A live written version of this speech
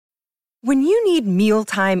When you need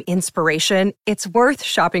mealtime inspiration, it's worth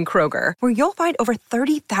shopping Kroger, where you'll find over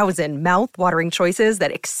 30,000 mouth-watering choices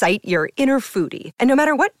that excite your inner foodie. And no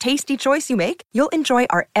matter what tasty choice you make, you'll enjoy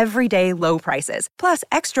our everyday low prices, plus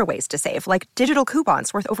extra ways to save, like digital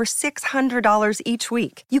coupons worth over $600 each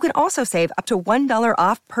week. You can also save up to $1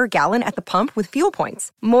 off per gallon at the pump with fuel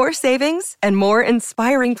points. More savings and more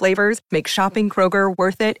inspiring flavors make shopping Kroger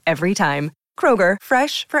worth it every time. Kroger,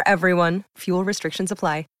 fresh for everyone. Fuel restrictions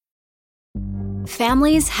apply.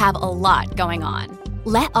 Families have a lot going on.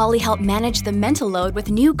 Let Ollie help manage the mental load with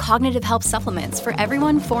new cognitive help supplements for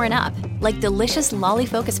everyone 4 and up, like delicious Lolly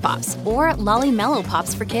Focus Pops or Lolly Mellow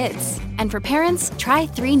Pops for kids. And for parents, try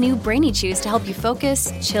 3 new Brainy Chews to help you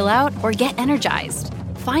focus, chill out, or get energized.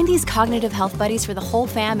 Find these cognitive health buddies for the whole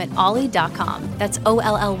fam at ollie.com. That's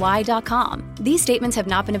OLLY.com. These statements have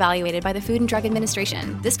not been evaluated by the Food and Drug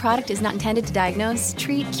Administration. This product is not intended to diagnose,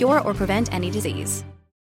 treat, cure, or prevent any disease.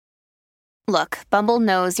 Look, Bumble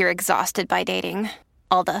knows you're exhausted by dating.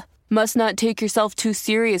 All the, must not take yourself too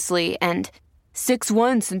seriously, and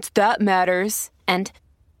 6'1" since that matters, and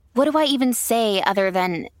what do I even say other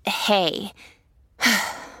than, hey?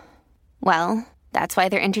 Well, that's why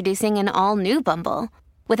they're introducing an all-new Bumble,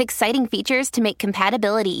 with exciting features to make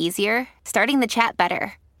compatibility easier, starting the chat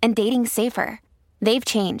better, and dating safer. They've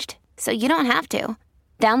changed, so you don't have to.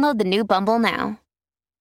 Download the new Bumble now.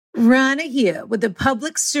 Rana here with a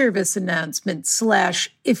public service announcement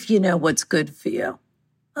 / if you know what's good for you.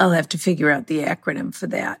 I'll have to figure out the acronym for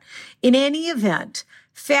that. In any event,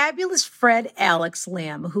 fabulous Fred Alex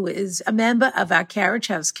Lamb, who is a member of our Carriage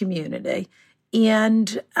House community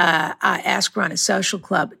and our Ask Rana Social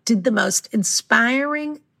Club, did the most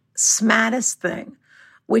inspiring, smartest thing,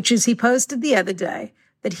 which is he posted the other day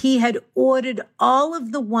that he had ordered all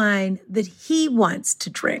of the wine that he wants to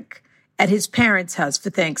drink at his parents' house for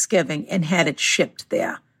Thanksgiving and had it shipped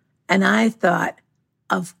there. And I thought,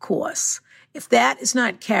 of course, if that is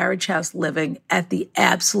not Carriage House living at the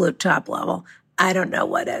absolute top level, I don't know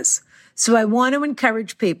what is. So I want to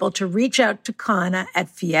encourage people to reach out to Connor at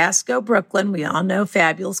Fiasco Brooklyn. We all know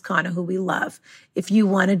fabulous Connor, who we love, if you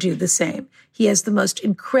want to do the same. He has the most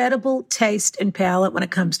incredible taste and palate when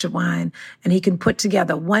it comes to wine, and he can put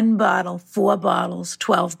together 1 bottle, 4 bottles,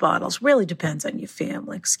 12 bottles. Really depends on your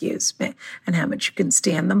family, excuse me, and how much you can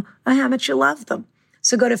stand them or how much you love them.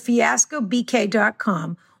 So go to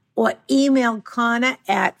fiascobk.com or email Connor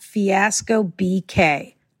at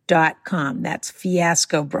fiascobk.com. That's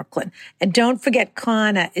Fiasco Brooklyn. And don't forget,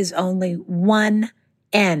 Connor is only 1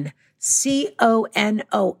 N,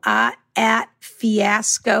 CONOR at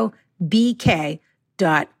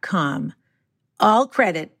fiascobk.com. All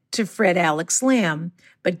credit to Fred Alex Lamb,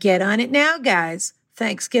 but get on it now, guys.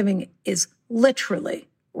 Thanksgiving is literally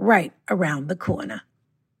right around the corner.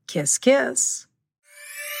 Kiss, kiss.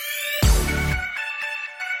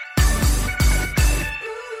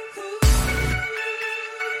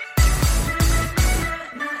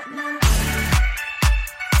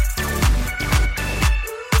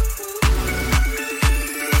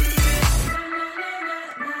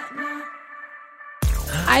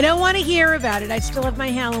 I don't want to hear about it. I still have my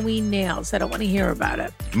Halloween nails. I don't want to hear about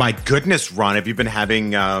it. My goodness, Ron, have you been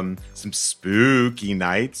having some spooky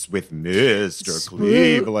nights with Mr.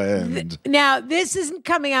 Cleveland? Now, this isn't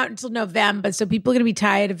coming out until November, so people are going to be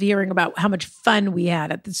tired of hearing about how much fun we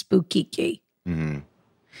had at the Spooky Key. Mm-hmm.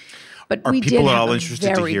 But are we people did at all have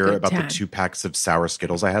interested to hear about time. the 2 packs of sour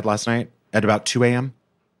Skittles I had last night at about 2 a.m.?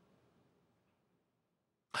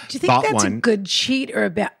 Do you think that's a good cheat or a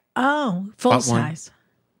bad? Oh, full size. Yeah.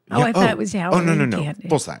 Oh, I thought it was Halloween no. candy.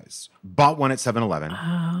 Full size. Bought one at 7-Eleven.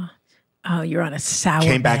 Oh, you're on a sour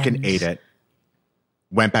Came back binge. and ate it.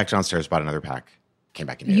 Went back downstairs, bought another pack. Came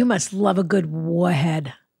back and ate it. You must love a good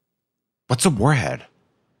warhead. What's a warhead?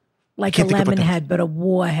 Like a lemon head, but a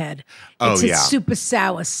warhead. Oh, it's yeah. a super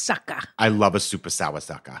sour sucker. I love a super sour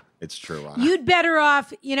sucker. It's true. You'd better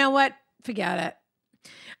off, you know what? Forget it.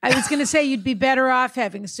 I was going to say you'd be better off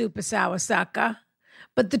having a super sour sucker.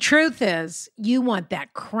 But the truth is, you want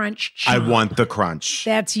that crunch chunk. I want the crunch.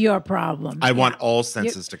 That's your problem. I want all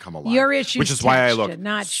senses to come alive. Your issue, which is why I look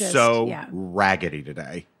not just, raggedy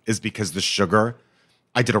today, is because the sugar.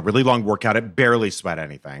 I did a really long workout. It barely sweat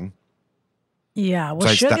anything. Yeah,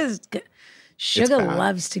 well, sugar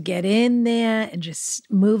loves to get in there and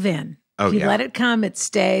just move in. Oh, if you let it come, it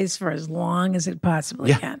stays for as long as it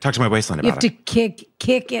possibly can. Talk to my waistline about it. You have to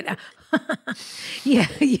kick it. Yeah.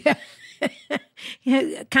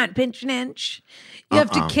 Can't pinch an inch. You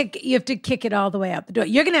have to kick. You have to kick it all the way out the door.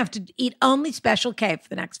 You're going to have to eat only Special K for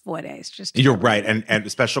the next 4 days. You're right,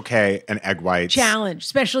 and Special K and egg whites challenge,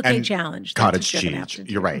 Special K challenge, cottage cheese.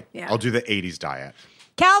 You're right. Yeah. I'll do the '80s diet.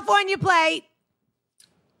 California plate.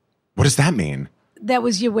 What does that mean? That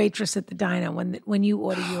was your waitress at the diner when you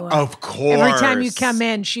order your. Of course. Every time you come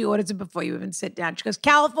in, she orders it before you even sit down. She goes,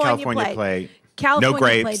 California plate. California no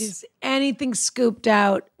grapes. plate is anything scooped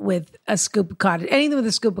out with a scoop of cottage, anything with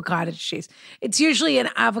a scoop of cottage cheese. It's usually an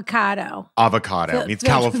avocado. Avocado means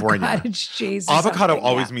California. Cottage cheese. Avocado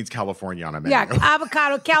always means California on a menu. Yeah,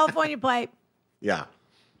 avocado, California plate. Yeah.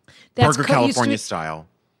 That's Burger California style.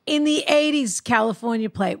 In the 80s, California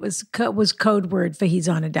plate was code word for he's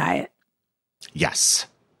on a diet. Yes.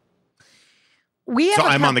 So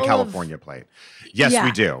I'm on the California plate. Yes,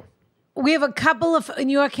 we do. We have a couple of, in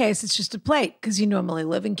your case, it's just a plate because you normally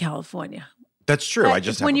live in California. That's true. But I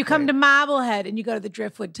just when you come to Marblehead and you go to the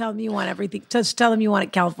Driftwood, tell them you want everything. Just tell them you want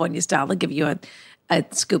it California style. They'll give you a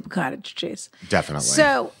scoop of cottage cheese. Definitely.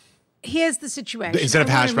 So here's the situation. Instead of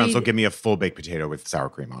hash browns, they'll give me a full baked potato with sour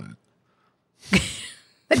cream on it.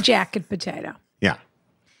 A jacket potato. Yeah.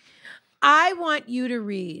 I want you to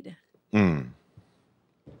read.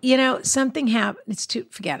 You know, something happened.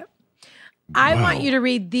 Forget it. I want you to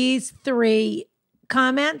read these 3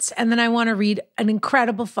 comments, and then I want to read an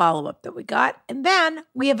incredible follow-up that we got. And then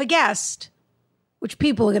we have a guest, which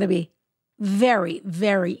people are going to be very,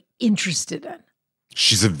 very interested in.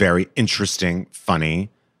 She's a very interesting,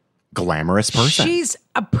 funny, glamorous person. She's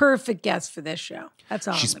a perfect guest for this show. That's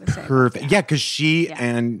all I'm going to say. Perfect. Yeah, because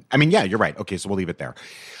you're right. Okay, so we'll leave it there.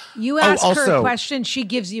 You ask her a question, she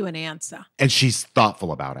gives you an answer. And she's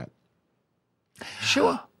thoughtful about it.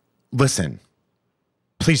 Sure. Listen,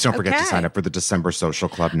 please don't forget to sign up for the December Social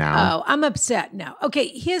Club now. Oh, I'm upset now. Okay,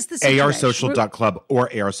 here's the situation. arsocial.club or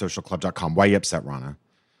arsocialclub.com. Why are you upset, Rana?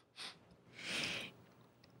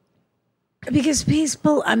 Because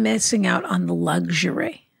people are missing out on the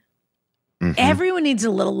luxury. Mm-hmm. Everyone needs a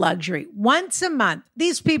little luxury. Once a month,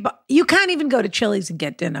 these people, you can't even go to Chili's and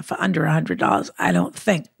get dinner for under $100. I don't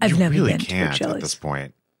think. I've never been to a Chili's. At this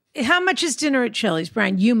point. How much is dinner at Chili's,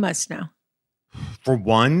 Brian? You must know. For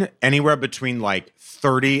one, anywhere between like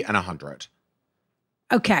 30 and 100.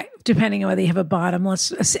 Okay, depending on whether you have a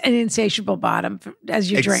bottomless, an insatiable bottom as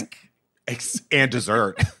you drink. And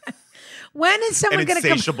dessert. When is someone going to come?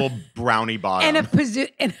 An insatiable brownie bottom. And a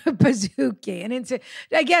pizookie.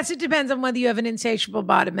 I guess it depends on whether you have an insatiable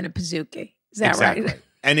bottom and a pizookie. Is that right?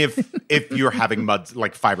 And if you're having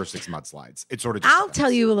 5 or 6 mudslides, it sort of just I'll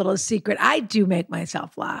tell you a little secret. I do make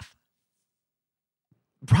myself laugh.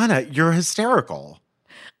 Rana, you're hysterical.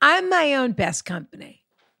 I'm my own best company.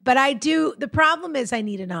 But I do. The problem is I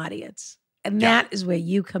need an audience. And that is where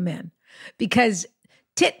you come in. Because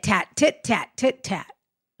tit-tat, tit-tat, tit-tat.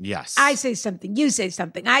 Yes. I say something, you say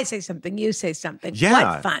something, I say something, you say something.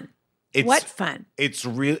 Yeah. What fun. What fun. It's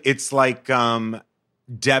real. It's like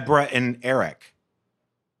Deborah and Eric.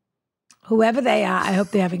 Whoever they are, I hope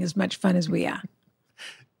they're having as much fun as we are.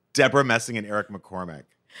 Deborah Messing and Eric McCormick.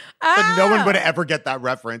 But no one would ever get that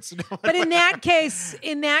reference. But in that case,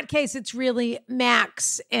 it's really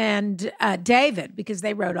Max and David because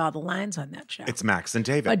they wrote all the lines on that show. It's Max and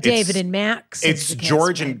David. Or David and Max. It's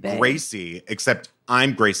George and Gracie, except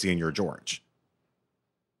I'm Gracie and you're George.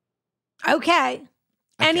 Okay.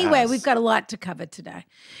 Anyway, we've got a lot to cover today. Yeah.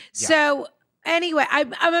 So anyway,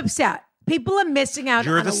 I'm upset. People are missing out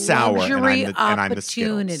on a sour luxury and I'm the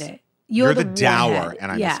opportunity. You're the dour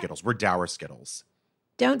and I'm the Skittles. We're dour Skittles.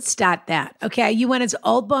 Don't start that, okay? You went as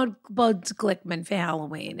Old Bones Glickman for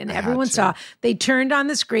Halloween, and everyone saw. They turned on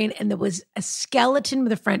the screen, and there was a skeleton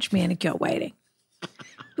with a French manicure waiting.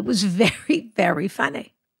 It was very, very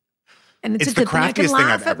funny. And it's a good thing I can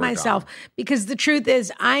laugh at myself because the truth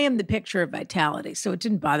is I am the picture of vitality, so it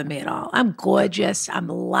didn't bother me at all. I'm gorgeous. I'm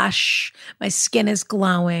lush. My skin is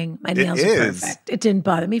glowing. My nails are perfect. It didn't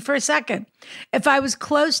bother me for a second. If I was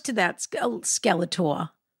close to that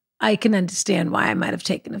Skeletor, I can understand why I might have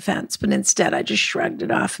taken offense, but instead I just shrugged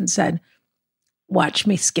it off and said, watch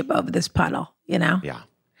me skip over this puddle, you know? Yeah.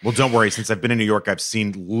 Well, don't worry. Since I've been in New York, I've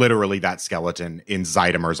seen literally that skeleton in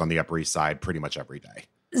Zydemer's on the Upper East Side pretty much every day.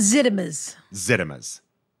 Zydemer's.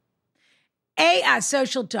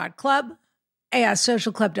 arsocial.club,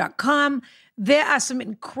 arsocialclub.com. There are some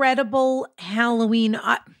incredible Halloween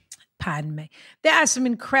there are some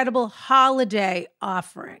incredible holiday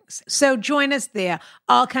offerings. So join us there.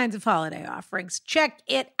 All kinds of holiday offerings. Check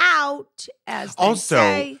it out, as they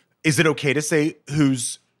say. Is it okay to say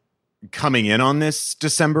who's coming in on this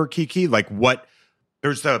December, Kiki? Like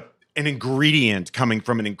there's an ingredient coming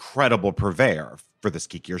from an incredible purveyor for this,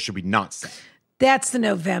 Kiki, or should we not say? That's the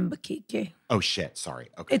November, Kiki. Oh, shit. Sorry.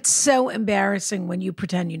 Okay. It's so embarrassing when you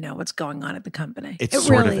pretend you know what's going on at the company. It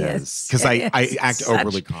sort really of is. Because I act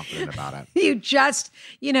overly confident about it. You just,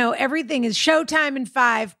 everything is showtime in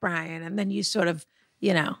 5, Brian. And then you sort of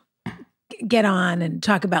get on and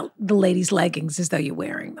talk about the ladies' leggings as though you're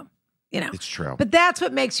wearing them. It's true. But that's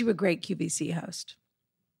what makes you a great QVC host.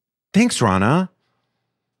 Thanks, Rana.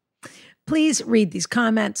 Please read these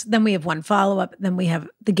comments. Then we have one follow-up. Then we have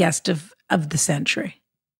the guest of the century.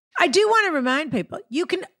 I do want to remind people, you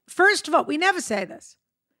can, first of all, we never say this.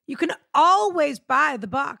 You can always buy the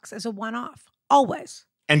box as a one-off. Always.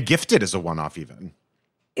 And gift it as a one-off even.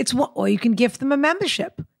 Or you can gift them a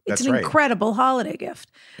membership. It's an incredible holiday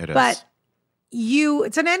gift. It is. But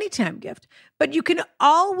it's an anytime gift. But you can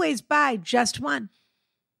always buy just one.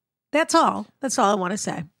 That's all. That's all I want to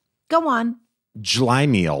say. Go on. July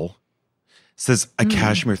Meal says, a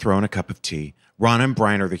cashmere throw and a cup of tea. Ron and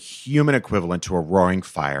Brian are the human equivalent to a roaring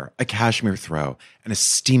fire, a cashmere throw, and a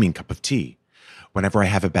steaming cup of tea. Whenever I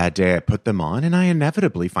have a bad day, I put them on, and I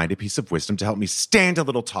inevitably find a piece of wisdom to help me stand a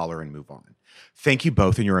little taller and move on. Thank you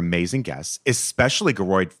both and your amazing guests, especially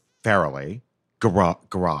Garrod Farrelly.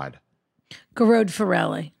 Garrod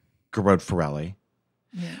Farrelly.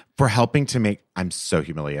 Yeah. For helping to make, I'm so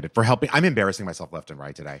humiliated. I'm embarrassing myself left and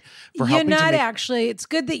right today. It's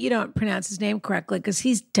good that you don't pronounce his name correctly because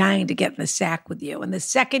he's dying to get in the sack with you. And the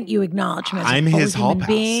second you acknowledge him as a his human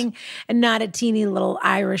being and not a teeny little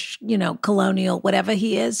Irish, colonial, whatever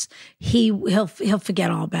he is, he'll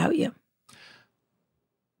forget all about you.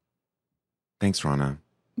 Thanks, Rana.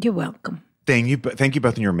 You're welcome. Thank you both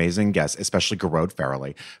and your amazing guests, especially Garrod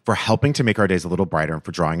Farrelly, for helping to make our days a little brighter and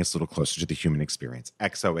for drawing us a little closer to the human experience.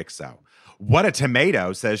 XOXO. What a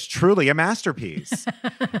Tomato says, truly a masterpiece.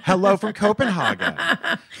 Hello from Copenhagen.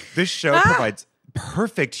 This show provides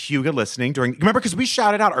perfect Huga listening remember, because we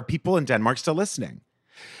shouted out, are people in Denmark still listening?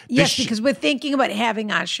 Yes, because we're thinking about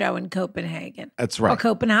having our show in Copenhagen. That's right. Or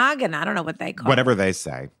Copenhagen. I don't know what they call it. Whatever they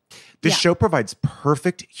say. This show provides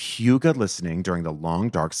perfect Huga listening during the long,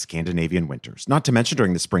 dark Scandinavian winters. Not to mention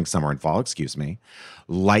during the spring, summer, and fall,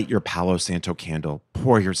 Light your Palo Santo candle.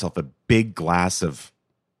 Pour yourself a big glass of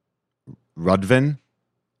Rødvin.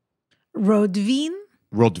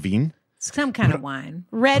 Some kind of wine.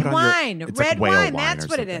 Red wine. Red wine. That's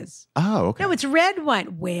what it is. Oh, okay. No, it's red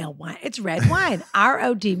wine. Whale wine. It's red wine.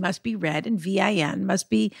 ROD must be red and VIN must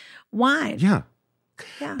be wine. Yeah.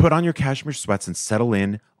 Put on your cashmere sweats and settle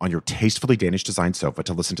in on your tastefully Danish designed sofa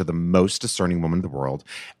to listen to the most discerning woman in the world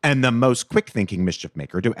and the most quick-thinking mischief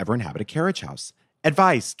maker to ever inhabit a carriage house.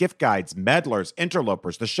 Advice, gift guides, meddlers,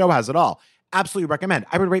 interlopers. The show has it all. Absolutely recommend.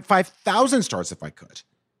 I would rate 5,000 stars if I could.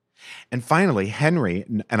 And finally, Henry,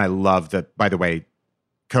 and I love that, by the way,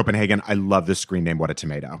 Copenhagen, I love the screen name, What a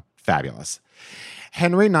Tomato. Fabulous.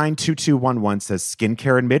 Henry92211 says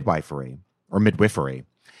skincare and midwifery.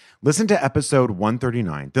 Listen to episode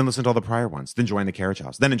 139, then listen to all the prior ones, then join the carriage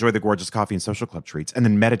house, then enjoy the gorgeous coffee and social club treats, and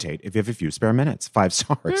then meditate if you have a few spare minutes. 5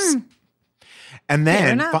 stars. And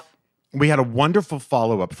then we had a wonderful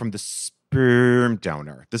follow-up from the sperm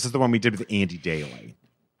donor. This is the one we did with Andy Daly.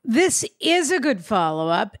 This is a good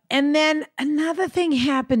follow-up. And then another thing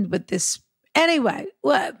happened with this. Anyway,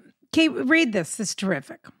 Kate, read this. This is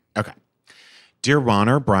terrific. Okay. Dear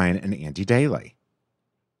Rana, Brian, and Andy Daly.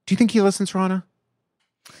 Do you think he listens, Rana?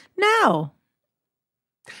 No.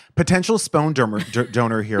 Potential sperm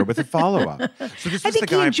donor here with a follow-up. So this was I think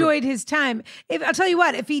he enjoyed his time. I'll tell you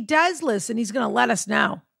what, if he does listen, he's going to let us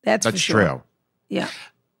know. That's for sure. True. Yeah.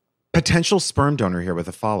 Potential sperm donor here with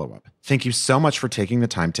a follow-up. Thank you so much for taking the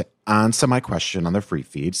time to answer my question on the free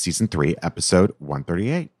feed, season 3, episode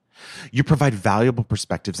 138. You provide valuable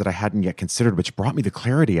perspectives that I hadn't yet considered, which brought me the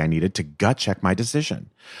clarity I needed to gut check my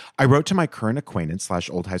decision. I wrote to my current acquaintance /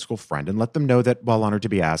 old high school friend and let them know that, while honored to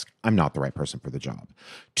be asked, I'm not the right person for the job.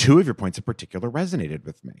 2 of your points in particular resonated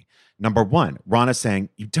with me. Number 1, Rana saying,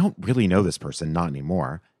 you don't really know this person, not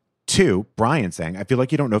anymore. 2, Brian saying, I feel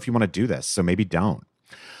like you don't know if you want to do this, so maybe don't.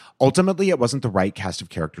 Ultimately, it wasn't the right cast of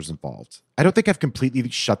characters involved. I don't think I've completely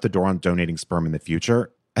shut the door on donating sperm in the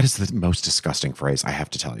future. That is the most disgusting phrase, I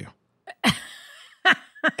have to tell you.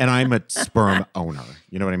 And I'm a sperm owner.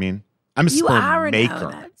 You know what I mean? I'm a sperm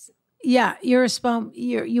maker. Yeah, you're a sperm.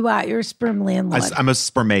 You're a sperm landlord. I'm a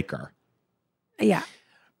sperm maker. Yeah.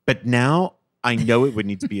 But now I know it would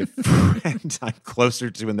need to be a friend I'm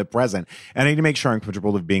closer to in the present. And I need to make sure I'm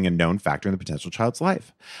comfortable with being a known factor in the potential child's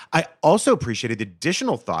life. I also appreciated the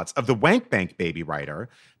additional thoughts of the Wank Bank baby writer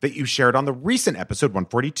that you shared on the recent episode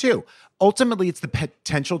 142. Ultimately, it's the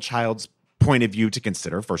potential child's point of view to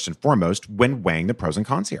consider first and foremost when weighing the pros and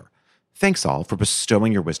cons here. Thanks all for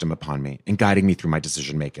bestowing your wisdom upon me and guiding me through my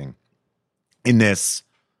decision making in this,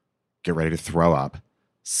 get ready to throw up,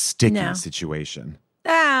 sticky situation.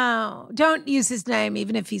 Oh, don't use his name,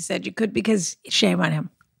 even if he said you could, because shame on him.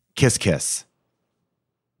 Kiss, kiss.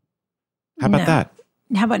 How about that?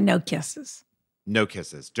 How about no kisses? No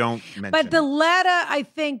kisses. Don't mention. But the letter, I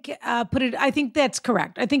think, I think that's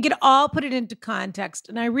correct. I think it all put it into context.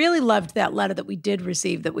 And I really loved that letter that we did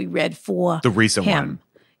receive that we read for the recent him. one.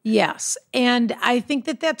 Yes. And I think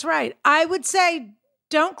that that's right. I would say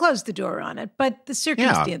don't close the door on it, but the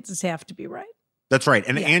circumstances have to be right. That's right.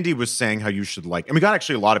 And Andy was saying how you should and we got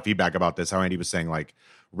actually a lot of feedback about this, how Andy was saying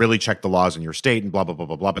really check the laws in your state and blah, blah, blah,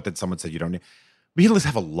 blah, blah. But then someone said you don't need. We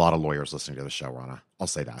have a lot of lawyers listening to the show, Rana. I'll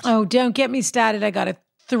say that. Oh, don't get me started. I got a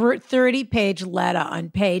 30-page letter on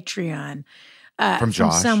Patreon from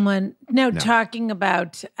Josh. Someone talking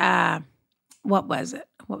about what was it?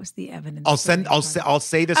 What was the evidence? I'll say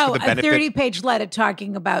this for the benefit. A 30-page letter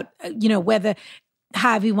talking about whether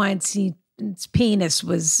Harvey Weinstein's penis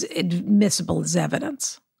was admissible as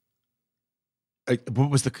evidence. What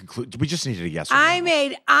was the conclusion? We just needed a yes or no.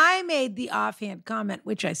 I made the offhand comment,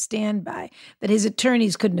 which I stand by, that his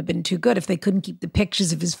attorneys couldn't have been too good if they couldn't keep the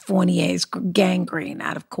pictures of his Fournier's gangrene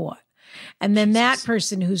out of court. And then that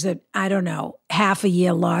person who's half a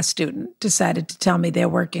year law student decided to tell me they're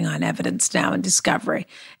working on evidence now and discovery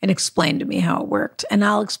and explain to me how it worked. And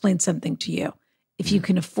I'll explain something to you. If you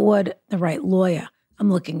can afford the right lawyer,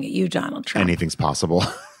 I'm looking at you, Donald Trump. Anything's possible.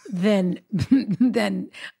 Then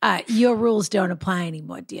your rules don't apply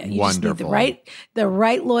anymore, dear. You just need the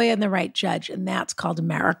right lawyer and the right judge, and that's called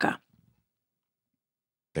America.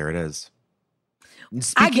 There it is.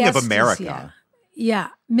 Speaking of America. Yeah,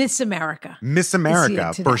 Miss America. Miss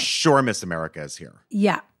America, for sure Miss America is here.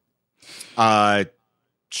 Yeah.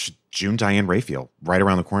 June Diane Raphael, right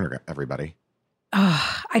around the corner, everybody.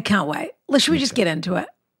 Oh, I can't wait. Should we just get into it?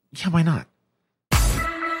 Yeah, why not?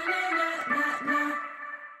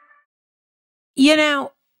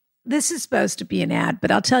 This is supposed to be an ad,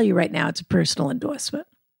 but I'll tell you right now, it's a personal endorsement.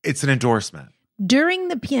 It's an endorsement. During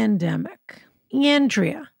the pandemic,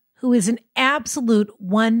 Andrea, who is an absolute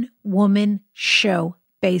one-woman show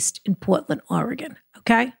based in Portland, Oregon,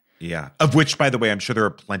 okay? Yeah. Of which, by the way, I'm sure there are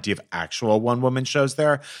plenty of actual one-woman shows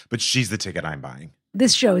there, but she's the ticket I'm buying.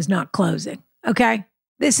 This show is not closing, okay?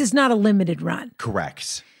 This is not a limited run.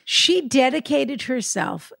 Correct. She dedicated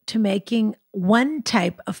herself to making one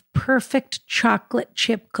type of perfect chocolate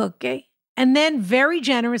chip cookie and then very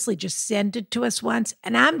generously just sent it to us once.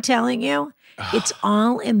 And I'm telling you, it's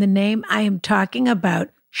all in the name. I am talking about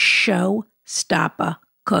Showstopper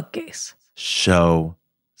cookies. Showstopper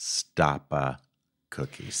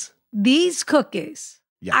cookies. These cookies,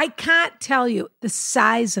 I can't tell you the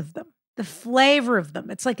size of them. The flavor of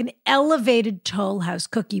them. It's like an elevated Toll House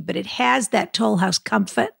cookie, but it has that Toll House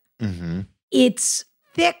comfort. Mm-hmm. It's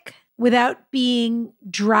thick without being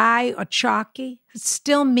dry or chalky. It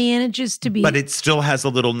still manages to be. But it still has a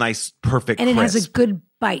little nice, perfect and crisp. It has a good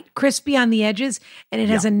bite. Crispy on the edges, and it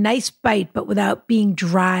has a nice bite, but without being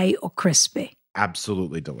dry or crispy.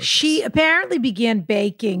 Absolutely delicious. She apparently began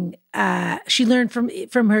baking. She learned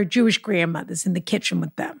from her Jewish grandmothers in the kitchen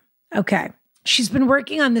with them. Okay. She's been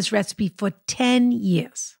working on this recipe for 10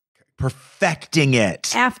 years. Perfecting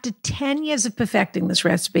it. After 10 years of perfecting this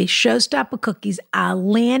recipe, Showstopper cookies are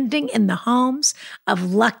landing in the homes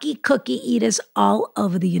of lucky cookie eaters all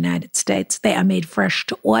over the United States. They are made fresh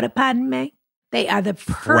to order, pardon me. They are the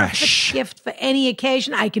perfect gift for any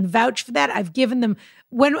occasion. I can vouch for that. I've given them,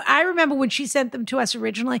 I remember when she sent them to us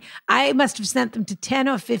originally, I must have sent them to 10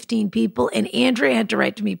 or 15 people, and Andrea had to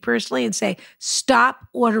write to me personally and say, stop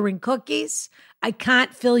ordering cookies. I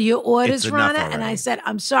can't fill your orders, Rana. And I said,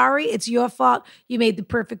 I'm sorry, it's your fault. You made the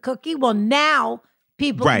perfect cookie. Well, now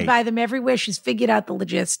people can buy them everywhere. She's figured out the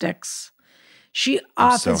logistics. She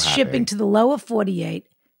offers shipping to the lower 48,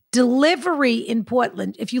 delivery in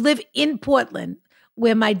Portland. If you live in Portland,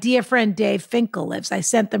 where my dear friend Dave Finkel lives, I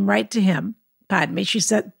sent them right to him. Pardon me. She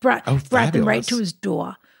said, brought them right to his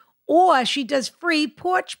door. Or she does free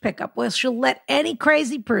porch pickup where she'll let any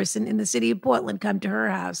crazy person in the city of Portland come to her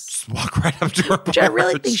house. Just walk right up to her porch. Which I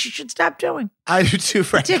really think she should stop doing. I do too,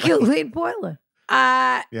 frankly. Particularly in Portland.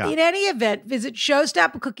 In any event, visit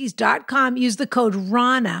showstoppercookies.com. Use the code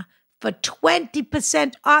RANA for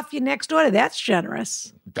 20% off your next order. That's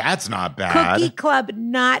generous. That's not bad. Cookie Club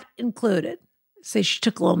not included. Say she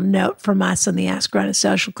took a little note from us on the Ask Rana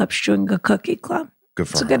Social Club. She's doing a Cookie Club. Good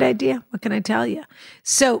for her. It's a good idea. What can I tell you?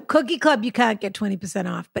 So Cookie Club, you can't get 20%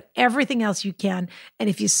 off, but everything else you can. And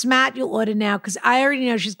if you're smart, you'll order now because I already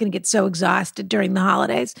know she's going to get so exhausted during the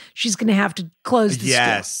holidays. She's going to have to close the store.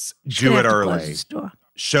 Yes, do it early.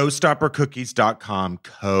 Showstoppercookies.com,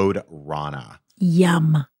 code RANA.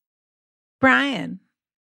 Yum. Brian.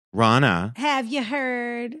 Rana. Have you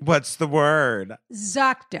heard? What's the word?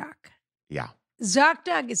 ZocDoc. Yeah.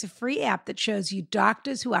 ZocDoc is a free app that shows you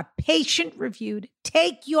doctors who are patient-reviewed,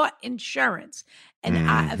 take your insurance, and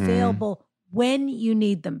are available when you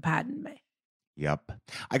need them, pardon me. Yep.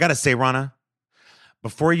 I got to say, Rana,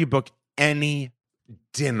 before you book any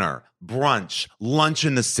dinner, brunch, lunch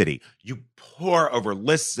in the city, you pour over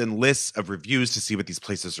lists and lists of reviews to see what these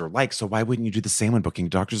places are like. So why wouldn't you do the same when booking a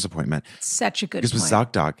doctor's appointment? Such a good point. Because with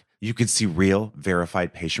ZocDoc, you can see real,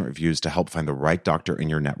 verified patient reviews to help find the right doctor in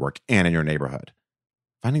your network and in your neighborhood.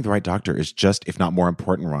 Finding the right doctor is just, if not more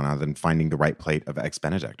important, Rana, than finding the right plate of Eggs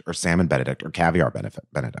Benedict or Salmon Benedict or Caviar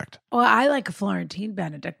Benedict. Well, I like a Florentine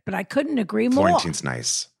Benedict, but I couldn't agree more. Florentine's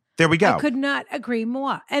nice. There we go. I could not agree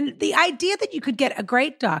more. And the idea that you could get a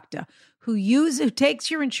great doctor who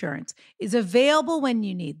takes your insurance is available when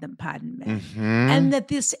you need them, pardon me. Mm-hmm. And that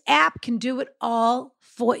this app can do it all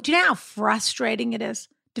for you. Do you know how frustrating it is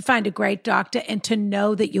to find a great doctor and to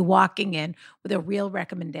know that you're walking in with a real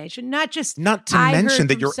recommendation? Not to mention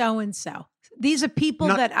that you're so-and-so. These are people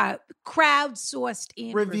that are crowdsourced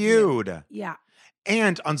and reviewed. Yeah.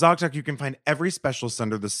 And on ZocDoc, you can find every specialist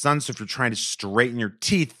under the sun. So if you're trying to straighten your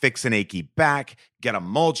teeth, fix an achy back, get a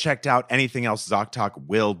mole checked out, anything else, ZocDoc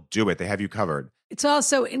will do it. They have you covered. It's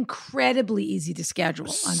also incredibly easy to schedule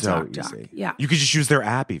on ZocDoc. Easy. Yeah. You could just use their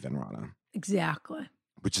app even, Rana. Exactly.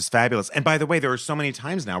 Which is fabulous. And by the way, there are so many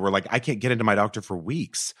times now where I can't get into my doctor for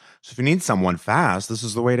weeks. So if you need someone fast, this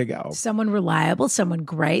is the way to go. Someone reliable, someone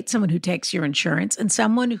great, someone who takes your insurance, and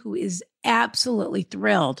someone who is absolutely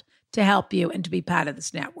thrilled to help you and to be part of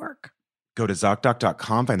this network. Go to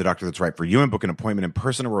ZocDoc.com, find the doctor that's right for you, and book an appointment in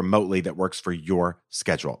person or remotely that works for your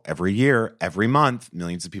schedule. Every year, every month,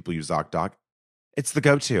 millions of people use ZocDoc. It's the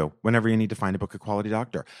go-to whenever you need to find a book a quality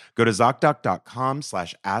doctor. Go to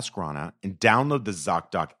ZocDoc.com/AskRana and download the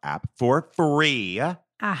ZocDoc app for free.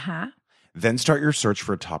 Uh-huh. Then start your search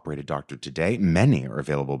for a top-rated doctor today. Many are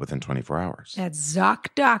available within 24 hours. That's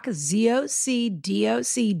ZocDoc,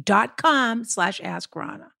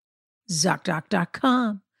 ZocDoc.com/AskRana.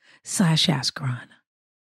 ZocDoc.com/AskRana.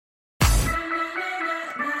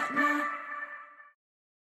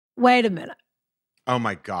 Wait a minute. Oh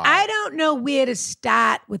my God. I don't know where to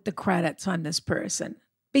start with the credits on this person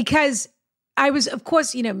because I was, of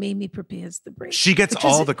course, Mimi prepares the brief. She gets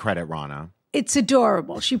all the credit, Rana. It's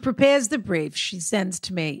adorable. She prepares the brief. She sends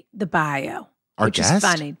to me the bio, Which is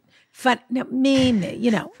funny. No,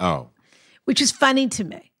 Mimi, Oh. Which is funny to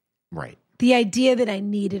me. Right. The idea that I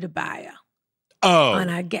needed a bio. Oh. On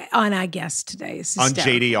our guest today is on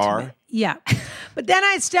JDR. Yeah. But then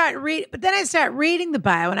I start reading the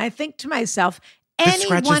bio and I think to myself, any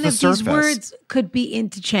one of these words could be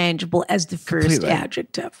interchangeable as the first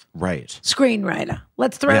adjective. Right. Screenwriter.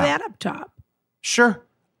 Let's throw that up top. Sure.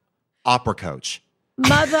 Opera coach.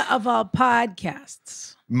 Mother of all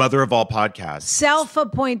podcasts. Mother of all podcasts.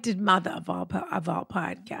 Self-appointed mother of all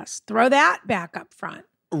podcasts. Throw that back up front.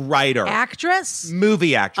 Writer. Actress.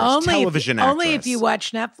 Movie actress. Television actress. Only if you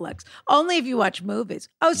watch Netflix. Only if you watch movies.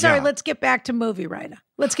 Oh, sorry. Yeah. Let's get back to movie writer.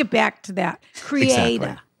 Let's get back to that. Creator.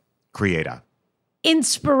 Exactly. Creator.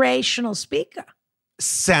 Inspirational speaker.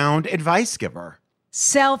 Sound advice giver.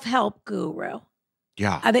 Self-help guru.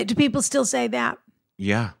 Yeah. Do people still say that?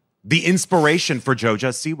 Yeah. The inspiration for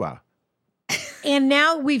Joja Siwa. And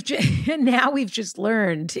now we've just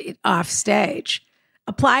learned off stage.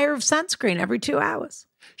 Applier of sunscreen every 2 hours.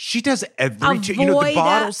 She does every two. The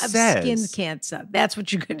bottle says skin cancer. That's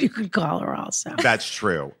what you could call her also. That's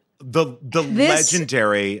true. The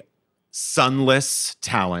legendary sunless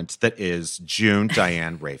talent that is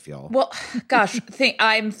Diane Raphael. Well, gosh,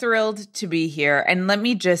 I'm thrilled to be here. And let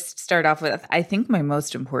me just start off with, I think, my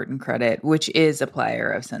most important credit, which is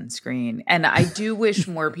applier of sunscreen. And I do wish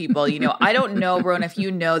more people, I don't know, Rona, if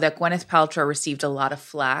you know that Gwyneth Paltrow received a lot of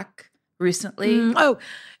flack recently.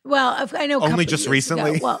 Well, I know. Only just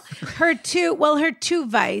recently. Well, her two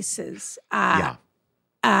vices.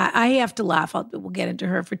 I have to laugh. We'll get into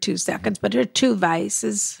her for 2 seconds, but her two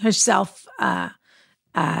vices, herself,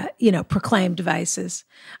 proclaimed vices.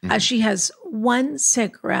 Mm-hmm. She has one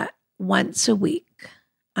cigarette once a week.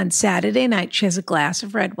 On Saturday night, she has a glass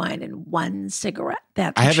of red wine and one cigarette.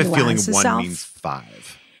 That's what I have she a feeling herself. One means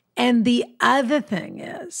 5. And the other thing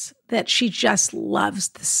is that she just loves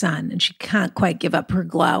the sun and she can't quite give up her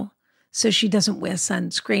glow. So she doesn't wear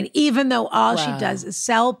sunscreen, even though all she does is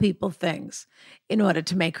sell people things in order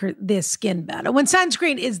to make their skin better. When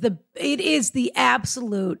sunscreen is the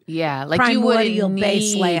absolute primordial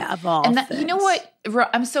base layer of all things. You know what?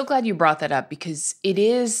 I'm so glad you brought that up because it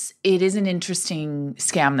is an interesting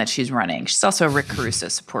scam that she's running. She's also a Rick Caruso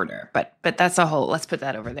supporter, but that's a whole. Let's put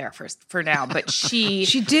that over there for now. But she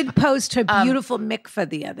did post her beautiful mikvah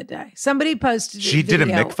the other day. Somebody posted. She did a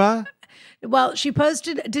mikvah. Well, she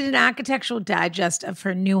did an architectural digest of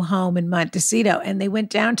her new home in Montecito, and they went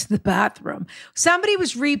down to the bathroom. Somebody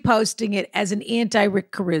was reposting it as an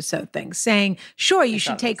anti-Rick Caruso thing, saying, sure, you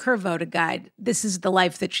should take her voter guide. This is the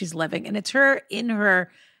life that she's living. And it's her in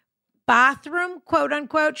her bathroom, quote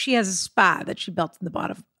unquote. She has a spa that she built in the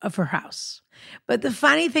bottom of her house. But the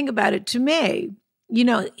funny thing about it to me, you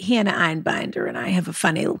know, Hannah Einbinder and I have a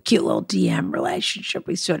funny, cute little DM relationship.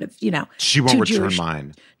 We sort of, you know. She won't return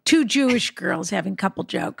mine. Two Jewish girls having couple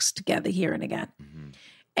jokes together here and again. Mm-hmm.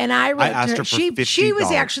 And I wrote asked to her her. for She was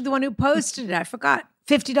 $50. actually the one who posted it. I forgot.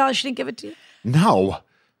 $50, she didn't give it to you? No.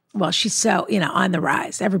 Well, she's so, you know, on the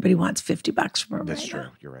rise. Everybody wants $50 from her. That's right true.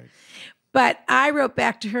 now. You're right. But I wrote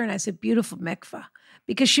back to her and I said, beautiful mikvah.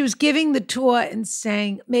 Because she was giving the tour and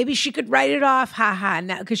saying maybe she could write it off,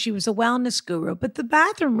 now because she was a wellness guru. But the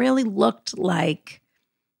bathroom really looked like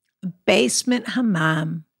a basement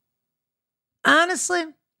hammam. Honestly,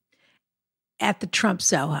 at the Trump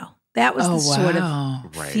Soho. That was the sort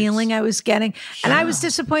of feeling I was getting. And I was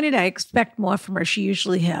disappointed. I expect more from her. She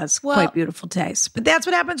usually has quite beautiful taste. But that's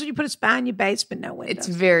what happens when you put a spa in your basement, no windows. It's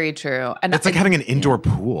very true. And it's like having an indoor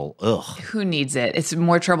pool. Ugh. Who needs it? It's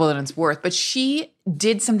more trouble than it's worth. But she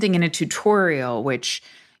did something in a tutorial, which,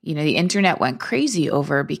 you know, the internet went crazy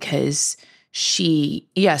over because she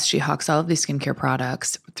hawks all of these skincare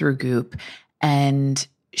products through Goop. And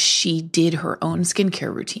she did her own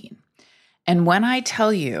skincare routine. And when I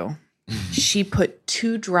tell you, she put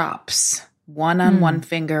 2 drops, one on one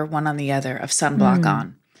finger, one on the other, of sunblock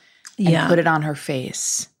on, and put it on her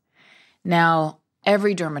face. Now,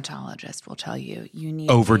 every dermatologist will tell you, you need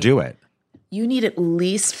overdo it. You need at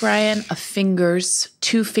least, Brian,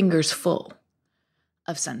 2 fingers full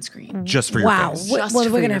of sunscreen. Just for your face. Well, we're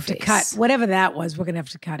going to have to cut whatever that was. We're going to have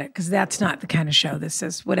to cut it because that's not the kind of show this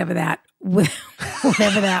is. Whatever that was.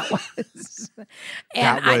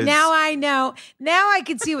 And now I know. Now I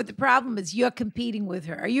can see what the problem is. You're competing with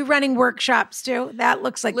her. Are you running workshops too? That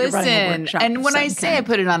looks like you're running a workshop. And when I say I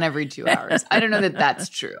put it on every 2 hours, I don't know that that's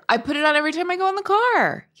true. I put it on every time I go in the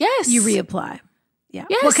car. Yes. You reapply. Yeah.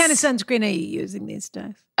 Yes. What kind of sunscreen are you using these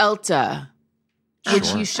days? Elta.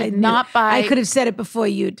 Which you should not buy. I could have said it before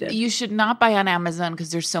you did. You should not buy on Amazon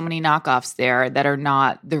because there's so many knockoffs there that are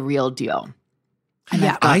not the real deal.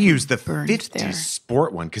 And I use the 50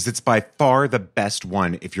 Sport one because it's by far the best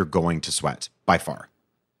one if you're going to sweat. By far.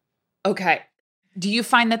 Okay. Do you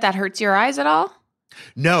find that hurts your eyes at all?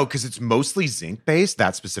 No, because it's mostly zinc based,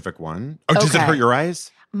 that specific one. Or does it hurt your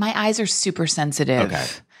eyes? My eyes are super sensitive. Okay.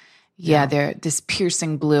 Yeah, they're this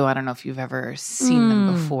piercing blue. I don't know if you've ever seen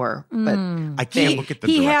them before, but I can't look at them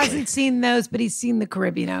He directly. hasn't seen those, but he's seen the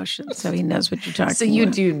Caribbean Ocean, so he knows what you're talking about. So you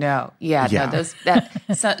do know. Yeah. No,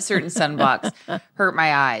 certain sunblocks hurt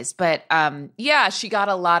my eyes. But she got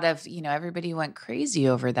a lot of, everybody went crazy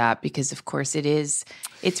over that because of course it's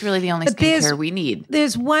really the only skincare we need.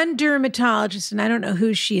 There's one dermatologist, and I don't know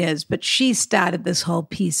who she is, but she started this whole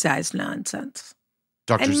pea-sized nonsense.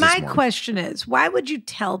 And my question is, why would you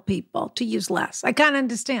tell people to use less? I can't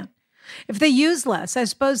understand. If they use less, I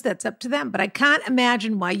suppose that's up to them. But I can't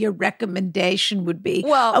imagine why your recommendation would be,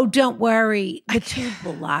 don't worry, the tube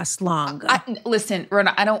will last longer. Listen,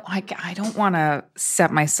 Rona, I don't want to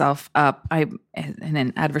set myself up. I'm in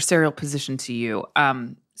an adversarial position to you. So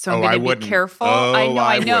I'm going to be careful.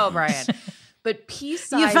 I know, Brian. But pea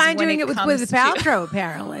size. You find doing it with Paltrow,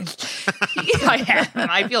 apparently. I have,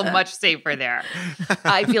 and I feel much safer there.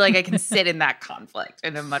 I feel like I can sit in that conflict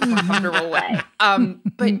in a much more comfortable way.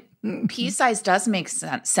 But pea size does make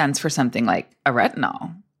sense for something like a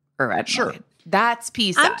retinol or retinoid. Sure. That's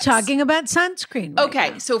pea size. I'm talking about sunscreen.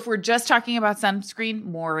 Okay, so if we're just talking about sunscreen,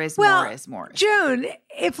 more is more. June,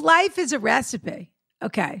 if life is a recipe,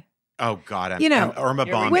 okay. Oh God, I'm Irma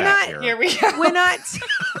Bomb back here. Here we go.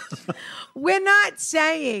 We're not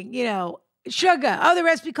saying, sugar. Oh, the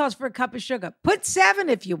recipe calls for a cup of sugar. Put 7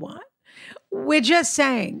 if you want. We're just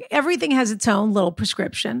saying everything has its own little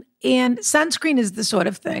prescription. And sunscreen is the sort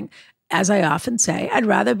of thing, as I often say, I'd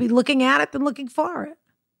rather be looking at it than looking for it.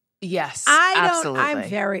 Yes,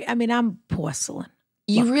 absolutely. I'm porcelain.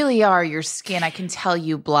 You really are. Your skin, I can tell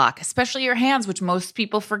you block, especially your hands, which most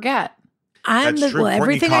people forget.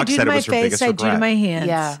 Everything I do to my face, I do to my hands.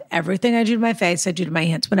 Yeah. Everything I do to my face, I do to my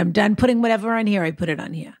hands. When I'm done putting whatever on here, I put it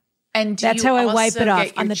on here. And that's how I wipe it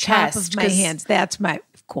off on the top of my hands. That's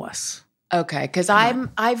of course. Okay, because I've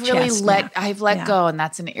let go, and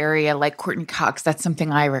that's an area like Courtney Cox. That's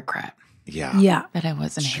something I regret. Yeah. That I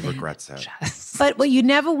wasn't. She regrets it. But you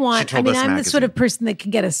never want. I'm the sort of person that can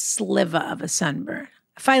get a sliver of a sunburn.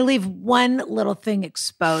 If I leave one little thing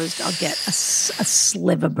exposed, I'll get a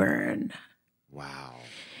sliver burn. Wow.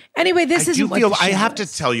 Anyway, this isn't what the show I have to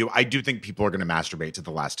is. tell you, I do think people are going to masturbate to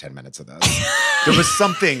the last 10 minutes of this. There was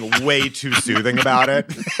something way too soothing about it.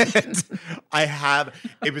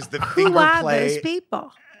 It was the Who finger are play. those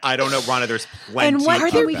people? I don't know, Rhonda. There's plenty. And what of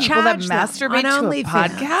can we them. People that charge them masturbate on to a OnlyFans?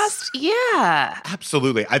 podcast? Yeah.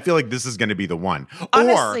 Absolutely. I feel like this is going to be the one.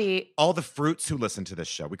 Honestly- Or all the fruits who listen to this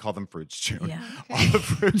show. We call them fruits, June. Yeah. All the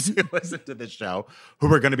fruits who listen to this show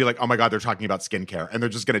who are going to be like, oh my God, they're talking about skincare. And they're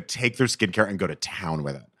just going to take their skincare and go to town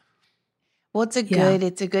with it. Well, it's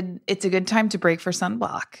a good time to break for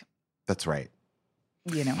sunblock. That's right.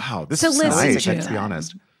 You know. Wow. This So is listen, nice. I have to June. be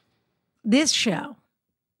honest. This show,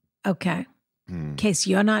 okay, in case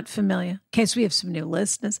you're not familiar, in case we have some new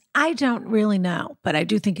listeners, I don't really know, but I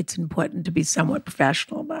do think it's important to be somewhat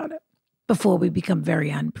professional about it before we become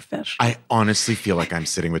very unprofessional. I honestly feel like I'm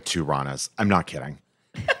sitting with two Ranas. I'm not kidding.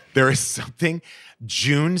 There is something.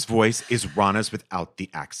 June's voice is Rana's without the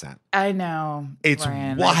accent. I know. It's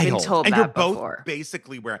Brian. wild. I've been told and that you're both before.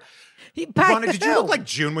 basically where. By Rana, did you who? look like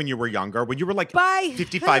June when you were younger? When you were like By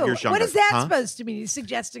 55 who? years younger? What is that huh? supposed to mean? You're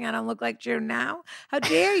suggesting I don't look like June now? How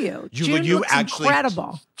dare you? You, June you looks actually,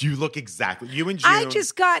 incredible. You look exactly. You and June. I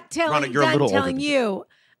just got Rana, you're a done little older telling than you.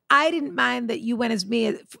 I didn't mind that you went as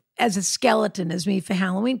me as a skeleton as me for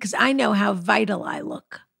Halloween because I know how vital I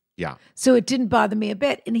look. Yeah, So it didn't bother me a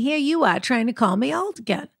bit. And here you are trying to call me old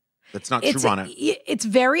again. that's not true, Rana. It's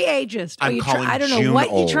very ageist. I'm calling I don't know June what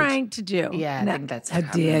old. you're trying to do. Yeah, I No, think that's a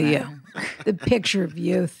how dare you? compliment. The picture of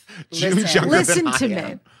youth. June's younger Listen than to I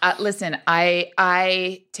me. am. Listen,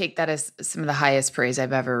 I take that as some of the highest praise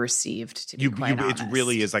I've ever received. To be quite it honest.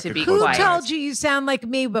 really is like to a be close Who quiet. told you you sound like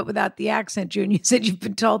me but without the accent, June? You said you've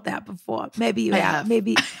been told that before. Maybe you I have. have.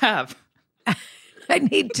 Maybe Have. I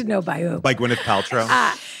need to know by who. Like Gwyneth Paltrow.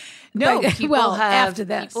 No, But- people well, have after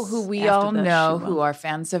this. people who we After all this, know she who will. are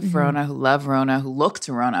fans of Rona, who love Rona, who look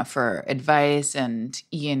to Rona for advice and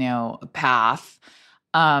a path.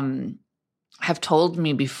 Have told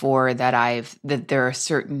me before that there are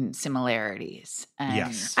certain similarities. And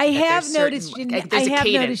Yes. I that have there's noticed certain- you- there's I a have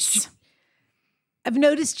cadence. noticed I've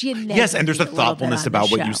noticed you. Yes, and there's a nagging me little bit thoughtfulness on about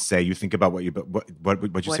the what you show. say. You think about what you say,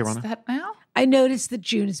 What's Rana? that now? I noticed that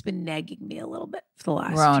June has been nagging me a little bit for the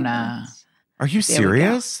last few Rona. months. Are you There we go.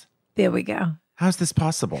 serious? There we go. How's this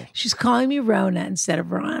possible? She's calling me Rona instead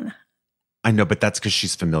of Ron. I know, but that's because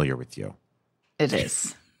she's familiar with you. It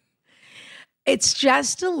is. It's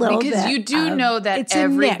just a little Because bit you do of- know that it's a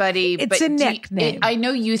nick. everybody. It's but a do you- nickname. I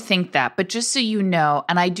know you think that, but just so you know,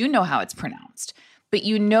 and I do know how it's pronounced, but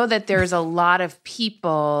you know that there's a lot of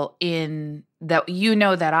people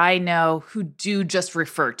that I know who do just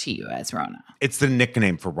refer to you as Rona. It's the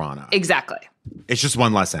nickname for Rana. Exactly. It's just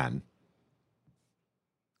one less N.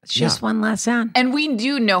 It's just one less sound. And we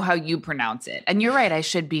do know how you pronounce it. And you're right, I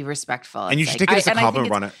should be respectful. And you It's should like- take it as a and I think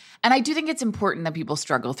compliment, it's- Rana. And I do think it's important that people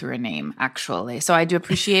struggle through a name, actually. So I do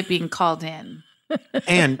appreciate being called in.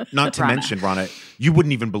 And not to Rana. mention, Rana, you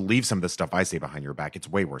wouldn't even believe some of the stuff I say behind your back. It's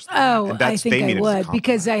way worse than that. Oh, And I they think mean I it as a would compliment.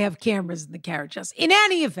 because I have cameras in the carriage house. In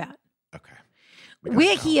any event, Okay.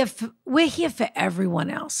 we're here for everyone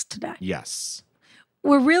else today. Yes.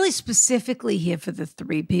 We're really specifically here for the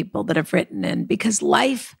three people that have written in because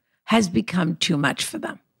life has become too much for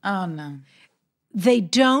them. Oh, no. They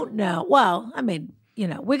don't know. Well, I mean,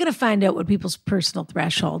 we're going to find out what people's personal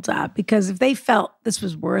thresholds are because if they felt this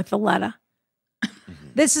was worth a letter,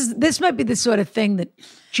 this might be the sort of thing that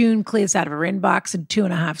June clears out of her inbox in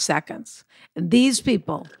 2.5 seconds. And these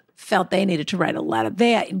people felt they needed to write a letter.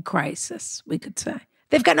 They're in crisis, we could say.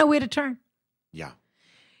 They've got nowhere to turn. Yeah.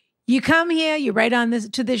 You come here, you write on this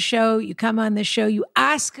show, you come on this show, you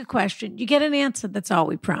ask a question, you get an answer. That's all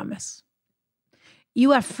we promise.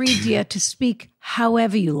 You are free, dear, to speak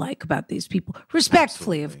however you like about these people,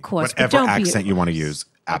 respectfully, of course. but Whatever don't be- accent you want to use.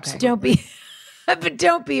 Absolutely. Don't be, but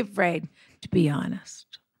don't be afraid to be honest.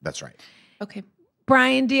 That's right. Okay.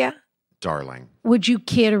 Brian, dear, Darling, would you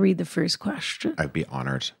care to read the first question? I'd be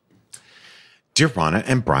honored. Dear Rana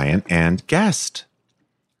and Brian and guest,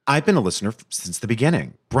 I've been a listener since the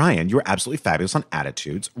beginning. Brian, you're absolutely fabulous on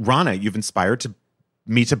attitudes. Rana, you've inspired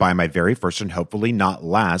me to buy my very first and hopefully not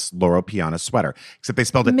last Loro Piana sweater, except they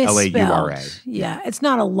spelled it Laura. Misspelled. Yeah, it's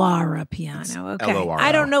not a Laura Piano. Okay, Loro.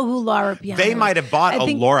 I don't know who Laura Piano. They is. might have bought I a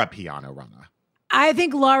think- Laura Piano, Rana. I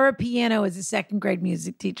think Laura Piano is a second grade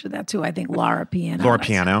music teacher. That's who I think Laura Piano. Laura is.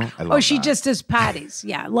 Piano? I love She that. just does parties.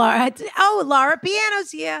 Yeah, Laura. Oh, Laura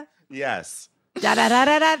Piano's here. Yes. Da da da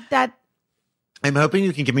da da da. I'm hoping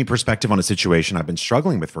you can give me perspective on a situation I've been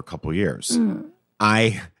struggling with for a couple years.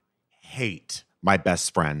 I hate my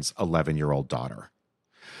best friend's 11-year-old daughter.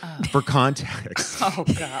 For context. Oh,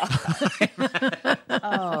 God.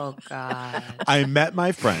 Oh, God. I met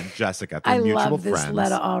my friend Jessica through I mutual love this friends.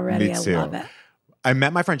 letter already. Me I too. love it. I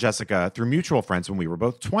met my friend Jessica through mutual friends when we were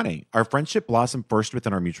both 20. Our friendship blossomed first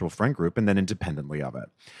within our mutual friend group and then independently of it.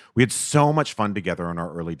 We had so much fun together in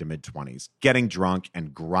our early to mid-20s, getting drunk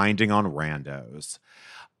and grinding on randos.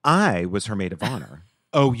 I was her maid of honor.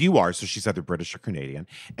 Oh, you are, so she's either British or Canadian,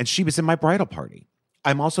 and she was in my bridal party.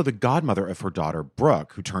 I'm also the godmother of her daughter,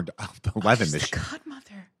 Brooke, who turned 11 this year.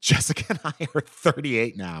 Godmother. Jessica and I are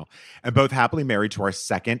 38 now, and both happily married to our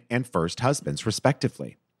second and first husbands,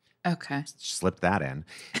 respectively. Okay. Slipped that in.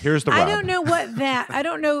 Here's the rub. I don't know I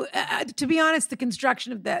don't know. To be honest, the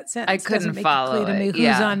construction of that sentence I couldn't doesn't make follow it clear to me it. who's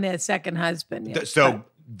Yeah. on their second husband. Yet. So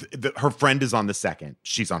her friend is on the second.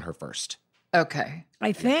 She's on her first. Okay.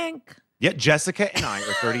 I think. Yet Jessica and I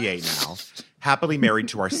are 38 now, happily married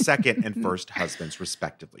to our second and first husbands,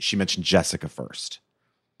 respectively. She mentioned Jessica first.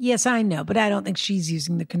 Yes, I know, but I don't think she's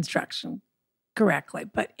using the construction correctly.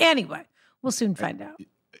 But anyway, we'll soon find out.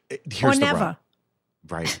 Here's Or the never. rub.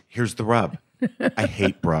 Right. Here's the rub. I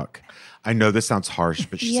hate Brooke. I know this sounds harsh,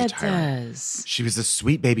 but she's a tyrant. does. She was a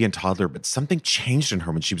sweet baby and toddler, but something changed in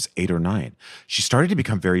her when she was 8 or 9. She started to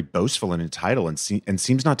become very boastful and entitled and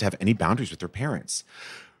seems not to have any boundaries with her parents.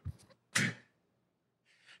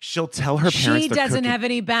 She'll tell her parents She they're doesn't cooking. have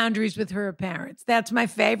any boundaries with her parents. That's my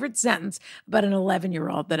favorite sentence about an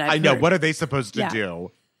 11-year-old that I've I know. heard. What are they supposed to Yeah.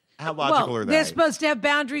 do? How logical are they? They're supposed to have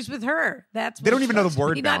boundaries with her. That's They what don't it's even know the supposed to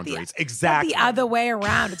word be, not boundaries. Not Exactly. the other way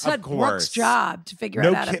around. It's Of not course. Brooke's job to figure no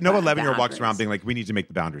out how to no find 11-year-old walks around boundaries. being like, we need to make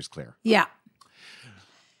the boundaries clear. Yeah.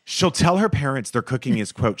 She'll tell her parents their cooking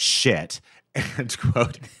is, quote, shit and,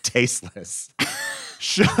 quote, tasteless.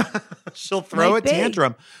 She'll throw Might a be.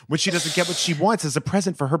 tantrum when she doesn't get what she wants as a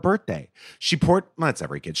present for her birthday. Well, that's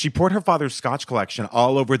every kid. She poured her father's scotch collection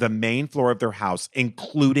all over the main floor of their house,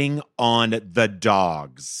 including on the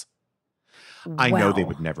dogs. I know they Well.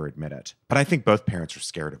 would never admit it, but I think both parents are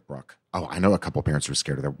scared of Brooke. Oh, I know a couple parents who are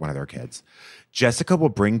scared of one of their kids. Jessica will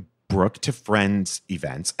bring Brooke to friends'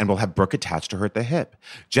 events and will have Brooke attached to her at the hip.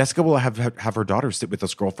 Jessica will have her daughter sit with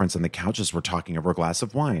us girlfriends on the couches. We're talking over a glass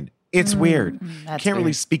of wine. It's weird. that's Can't really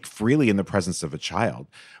weird. speak freely in the presence of a child.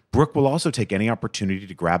 Brooke will also take any opportunity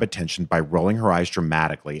to grab attention by rolling her eyes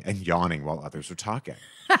dramatically and yawning while others are talking.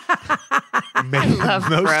 I love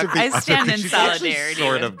Brooke. I stand in solidarity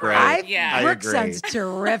Sort with of Brooke. great. Yeah. Brooke agree. sounds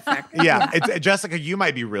terrific. Yeah, Jessica, you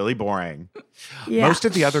might be really boring. Yeah. Most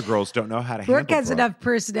of the other girls don't know how to Brooke handle has Brooke. enough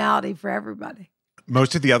personality for everybody.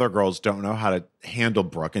 Most of the other girls don't know how to handle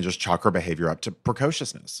Brooke and just chalk her behavior up to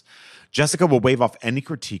precociousness. Jessica will wave off any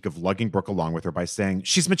critique of lugging Brooke along with her by saying,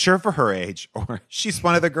 she's mature for her age, or she's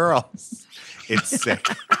one of the girls. It's sick.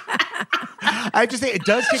 I have to say, it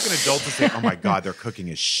does take an adult to say, oh my God, their cooking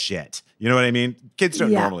is shit. You know what I mean? Kids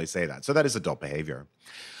don't Yeah. normally say that. So that is adult behavior.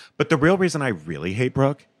 But the real reason I really hate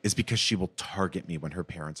Brooke is because she will target me when her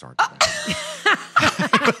parents aren't around.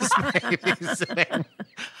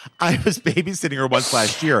 I was babysitting her once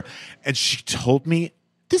last year, and she told me,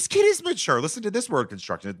 this kid is mature. Listen to this word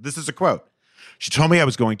construction. This is a quote. She told me I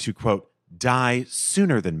was going to, quote, die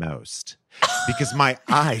sooner than most because my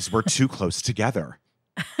eyes were too close together.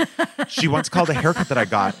 She once called a haircut that I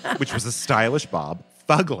got, which was a stylish bob,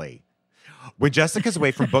 fugly. When Jessica's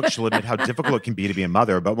away from books, she'll admit how difficult it can be to be a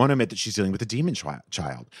mother, but won't admit that she's dealing with a demon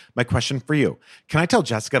child. My question for you, can I tell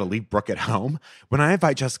Jessica to leave Brooke at home? When I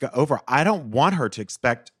invite Jessica over, I don't want to have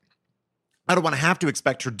to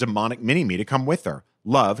expect her demonic mini-me to come with her.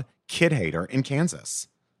 Love, kid hater in Kansas.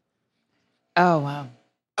 Oh, wow.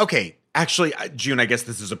 Okay, actually, June, I guess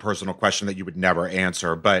this is a personal question that you would never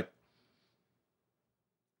answer, but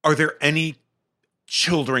are there any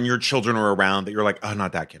your children are around that you're like, oh,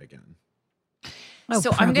 not that kid again? Oh,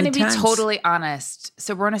 So I'm going to probably be tons. totally honest.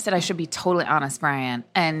 So Rona said I should be totally honest, Brian.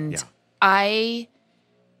 And Yeah. I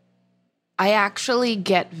actually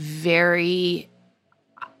get very,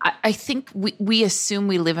 I think we assume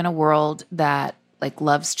we live in a world that like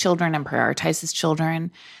loves children and prioritizes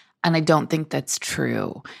children. And I don't think that's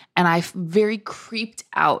true. And I'm very creeped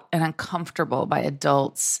out and uncomfortable by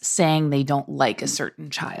adults saying they don't like a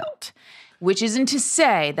certain child, which isn't to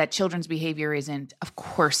say that children's behavior isn't, of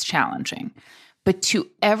course, challenging. But to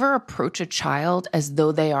ever approach a child as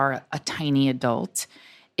though they are a tiny adult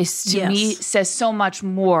is, to me, Yes. says so much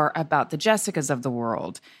more about the Jessicas of the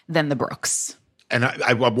world than the Brooks. And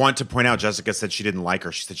I want to point out, Jessica said she didn't like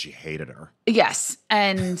her. She said she hated her. Yes.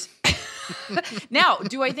 And now,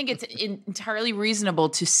 do I think it's entirely reasonable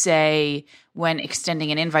to say when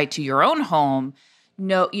extending an invite to your own home,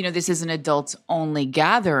 no, this is an adults only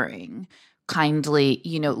gathering? kindly,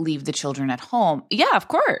 leave the children at home. Yeah, of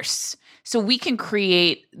course. So we can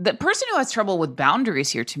create – the person who has trouble with boundaries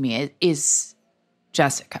here to me is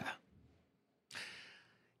Jessica.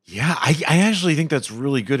 Yeah, I actually think that's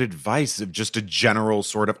really good advice of just a general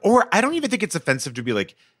sort of – or I don't even think it's offensive to be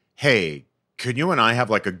like, hey, could you and I have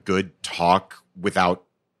like a good talk without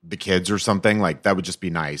the kids or something? Like that would just be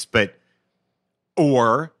nice. But –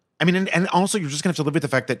 or – I mean, and also you're just going to have to live with the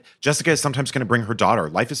fact that Jessica is sometimes going to bring her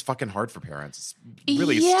daughter. Life is fucking hard for parents. It's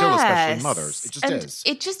really still, especially mothers. It just is.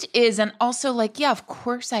 It just is. And also of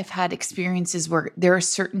course I've had experiences where there are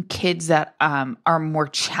certain kids that are more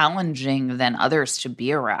challenging than others to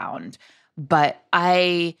be around. But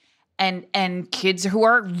and kids who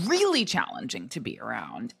are really challenging to be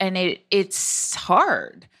around. And it's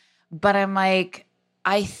hard. But I'm like,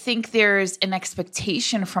 I think there's an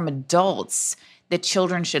expectation from adults that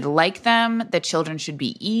children should like them, that children should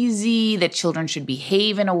be easy, that children should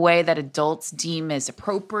behave in a way that adults deem as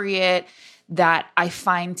appropriate, that I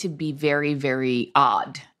find to be very, very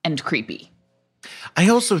odd and creepy. I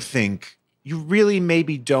also think you really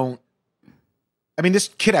maybe don't – I mean, this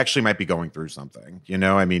kid actually might be going through something,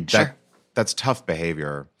 I mean, Sure. That's tough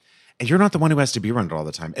behavior. And you're not the one who has to be around it all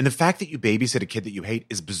the time. And the fact that you babysit a kid that you hate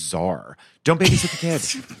is bizarre. Don't babysit the kid.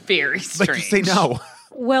 Very strange. Like, just say no.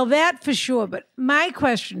 Well, that for sure. But my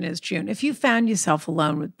question is, June, if you found yourself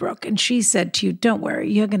alone with Brooke and she said to you, don't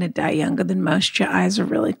worry, you're going to die younger than most. Your eyes are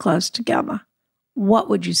really close together. What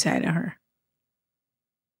would you say to her?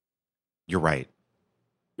 You're right.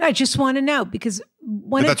 I just want to know because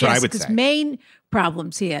one of Jessica's main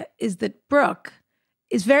problems here is that Brooke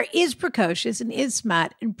is precocious and is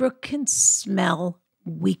smart, and Brooke can smell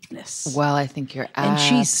weakness. Well, I think you're and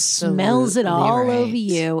she smells it all right. over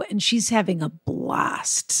you, and she's having a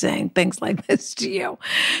blast saying things like this to you,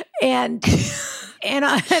 and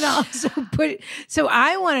also so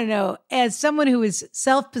I want to know, as someone who is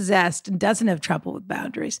self-possessed and doesn't have trouble with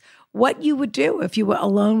boundaries, what you would do if you were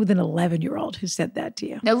alone with an 11-year-old who said that to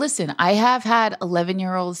you. Now, listen, I have had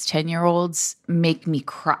 11-year-olds, 10-year-olds make me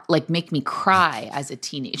cry as a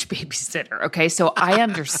teenage babysitter. Okay, so I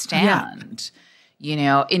understand.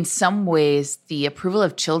 In some ways, the approval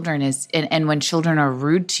of children is, and when children are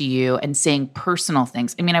rude to you and saying personal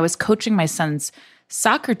things. I mean, I was coaching my son's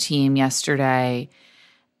soccer team yesterday,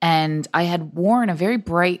 and I had worn a very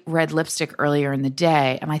bright red lipstick earlier in the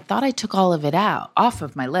day, and I thought I took all of it off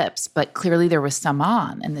of my lips, but clearly there was some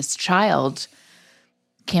on. And this child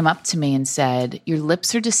came up to me and said, "Your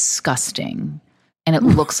lips are disgusting, and it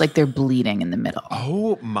looks like they're bleeding in the middle."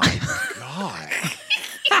 Oh my God.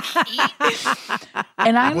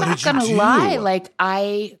 And I'm not going to lie, like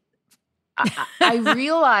I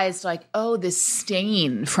realized this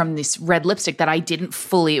stain from this red lipstick that I didn't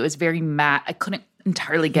fully, it was very matte. I couldn't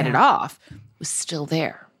entirely get it off. It was still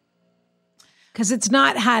there. Because it's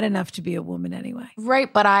not hot enough to be a woman anyway.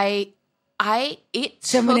 Right. But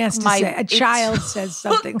someone has to say, a child says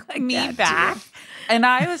something like me that back. And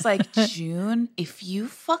I was like, June, if you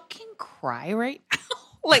fucking cry right now,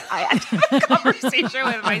 like I had to have a conversation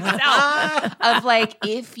with myself of like,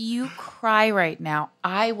 if you cry right now,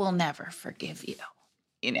 I will never forgive you,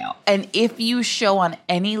 and if you show on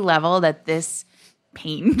any level that this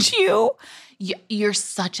pains you, you're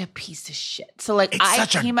such a piece of shit. So like, it's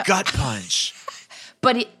such a gut punch.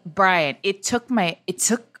 But Brian, it took my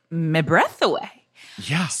breath away.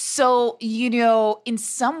 Yeah. So, in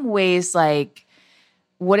some ways, like,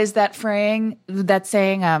 what is that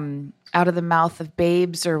saying, out of the mouth of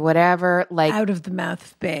babes or whatever, like out of the mouth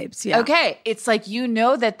of babes. Yeah. Okay. It's like,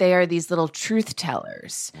 that they are these little truth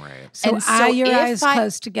tellers. Right. So are your eyes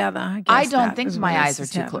close together? I don't think my eyes are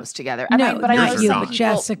too close together. No, I know not you, some but people,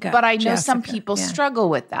 Jessica. But I know some people struggle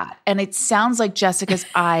with that. And it sounds like Jessica's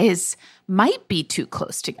eyes might be too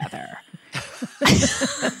close together.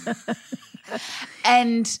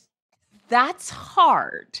 And that's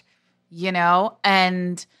hard,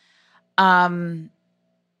 and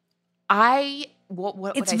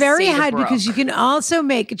it's very hard because you can also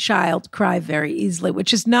make a child cry very easily,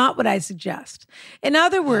 which is not what I suggest. In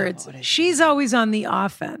other words, she's always on the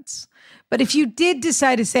offense. But if you did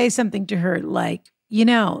decide to say something to her like,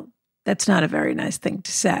 that's not a very nice thing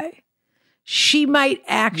to say, she might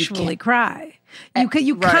actually cry.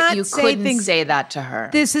 You can't say that to her.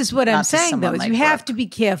 This is what I'm saying, though, is you have to be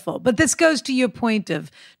careful. But this goes to your point of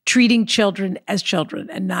treating children as children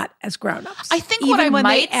and not as grown-ups. I think what I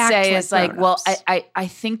might say is like, well, I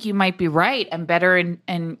think you might be right, and better and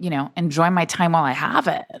enjoy my time while I have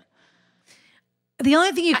it. The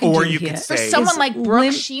only thing you can do can say, for someone like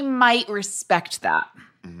Brooke, she might respect that.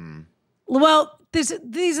 Mm-hmm. Well, these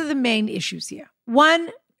are the main issues here. One,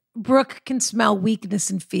 Brooke can smell weakness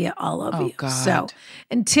and fear all over you. God. So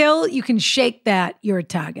until you can shake that, you're a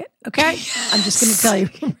target. Okay? I'm just going to tell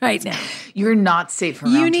you right now. You're not safe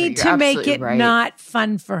around her. You need You're to make absolutely it right. not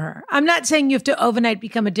fun for her. I'm not saying you have to overnight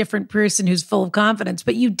become a different person who's full of confidence,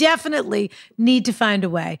 but you definitely need to find a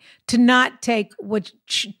way to not take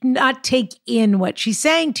in what she's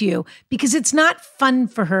saying to you, because it's not fun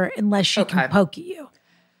for her unless she can poke at you.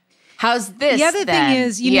 How's this? The other then? thing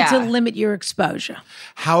is you need to limit your exposure.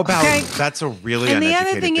 How about Okay. that's a really And the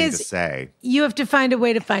uneducated other thing thing is to say. you have to find a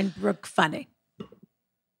way to find Brooke funny.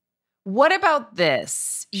 What about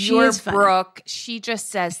this? She Your is funny. Brooke, she just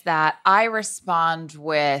says that. I respond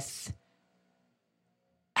with,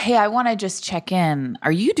 hey, I want to just check in.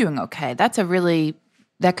 Are you doing okay? That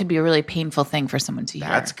could be a really painful thing for someone to hear.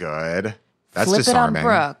 That's good. That's Flip disarming. it on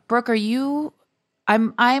Brooke. Brooke, are you,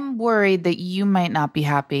 I'm worried that you might not be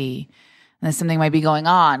happy and that something might be going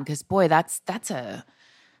on, because boy, that's a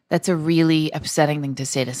really upsetting thing to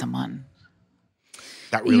say to someone.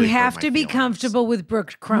 That really You hurt have my to be feelings. comfortable with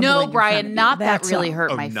Brooke crumbling. No, in front of Brian, you. not that That's really all.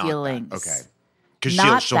 hurt Oh, my not feelings. that. Okay. Because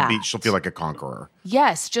Not she'll that. feel like a conqueror.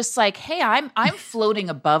 Yes, just like, hey, I'm floating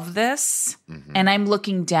above this, Mm-hmm. and I'm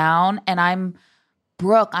looking down, and I'm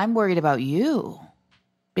Brooke. I'm worried about you,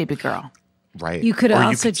 baby girl. Right. You could Or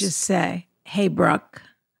also just say, "Hey, Brooke,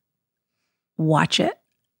 watch it."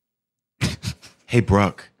 Hey,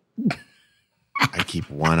 Brooke. I'd keep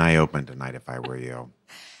one eye open tonight if I were you.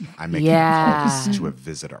 I'm making Yeah. calls to a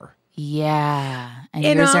visitor. Yeah, and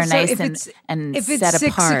And yours are also, nice if and, it's- and If set it's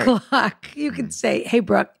 6 apart. o'clock, you can say, "Hey,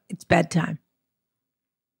 Brooke, it's bedtime."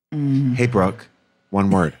 Mm. Hey, Brooke. One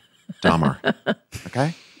word. Dahmer.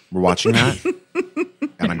 Okay? We're watching that.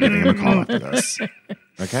 And I'm giving him a call after this.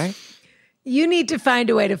 Okay? You need to find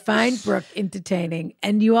a way to find Brooke entertaining.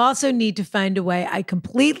 And you also need to find a way, I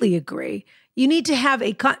completely agree. You need to have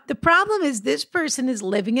the problem is this person is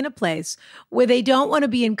living in a place where they don't want to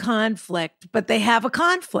be in conflict, but they have a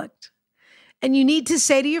conflict. And you need to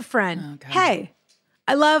say to your friend, "Hey,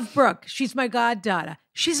 I love Brooke. She's my goddaughter.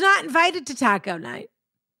 She's not invited to taco night.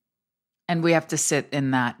 And we have to sit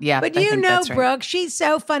in that. Yeah, But I you think know, that's right. Brooke, she's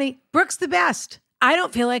so funny. Brooke's the best. I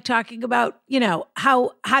don't feel like talking about,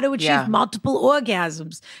 how to achieve multiple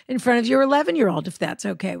orgasms in front of your 11-year-old, if that's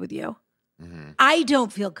okay with you. Mm-hmm. I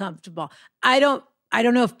don't feel comfortable. I don't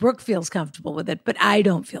know if Brooke feels comfortable with it, but I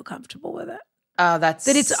don't feel comfortable with it. Oh, that's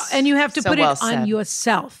And you have to so put well it on said.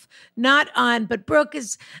 yourself, not on, but Brooke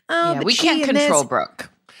is, but we she can't and control this, Brooke.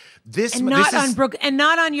 and not on Brooke, and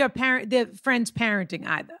not on your the friend's parenting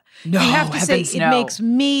either. No, you have to say heavens it no. makes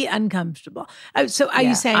me uncomfortable. So are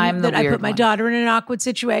you saying I'm the that I weird put my one. daughter in an awkward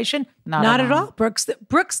situation? Not at at all. all. Brooke's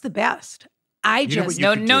the best. I You know what just you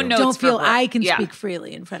could do? don't feel Brooke. I can Yeah. speak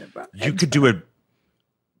freely in front of Brooke. You could do it.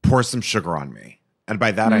 Pour some sugar on me. And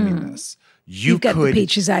by that, I mean this. You've got the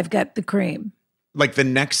peaches, I've got the cream. Like the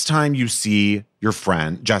next time you see your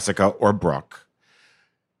friend, Jessica or Brooke,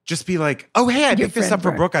 just be like, "Oh, hey, I picked this friend up for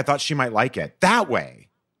Brooke. Brooke. I thought she might like it." That way,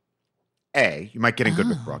 A, you might get in good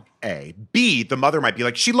with Brooke. A. B, the mother might be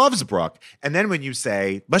like, "She loves Brooke." And then when you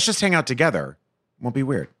say, "Let's just hang out together," it won't be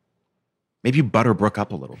weird. Maybe you butter Brooke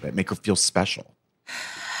up a little bit, make her feel special.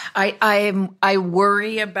 I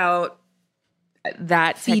worry about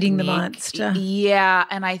that Feeding the technique. monster. Yeah,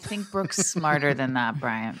 and I think Brooke's smarter than that,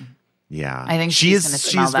 Brian. Yeah. I think she's gonna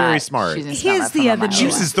smell very that. smart. She's gonna smell Here's that from the a other mile juice away.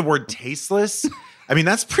 Uses the word tasteless. I mean,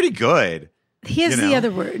 that's pretty good. Here's You know? the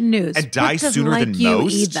other word, news. And die Brooke doesn't sooner like than you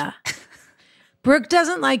most? either. Brooke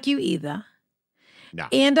doesn't like you either. No.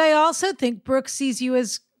 And I also think Brooke sees you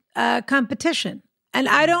as competition. And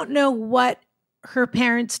I don't know what her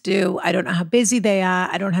parents do. I don't know how busy they are.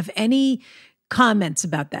 I don't have any comments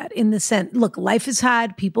about that in the sense, look, life is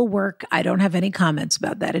hard. People work. I don't have any comments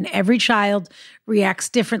about that. And every child reacts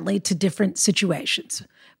differently to different situations.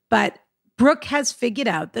 But Brooke has figured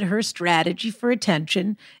out that her strategy for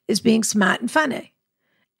attention is being smart and funny.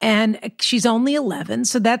 And she's only 11,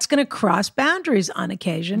 so that's going to cross boundaries on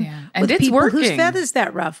occasion And with it's people whose working. feathers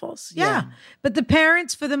that ruffles. Yeah. But the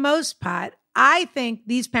parents, for the most part, I think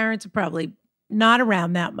these parents are probably not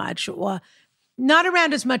around that much, or not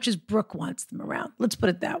around as much as Brooke wants them around. Let's put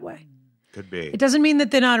it that way. Could be. It doesn't mean that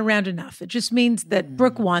they're not around enough. It just means that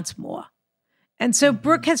Brooke wants more. And so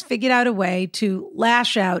Brooke has figured out a way to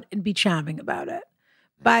lash out and be charming about it.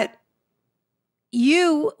 But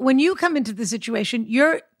when you come into the situation,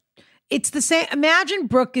 it's the same. Imagine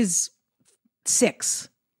Brooke is 6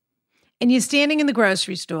 and you're standing in the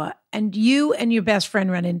grocery store and you and your best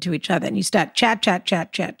friend run into each other and you start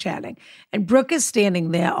chatting. And Brooke is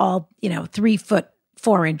standing there all, 3 foot,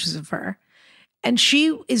 4 inches of her. And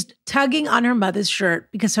she is tugging on her mother's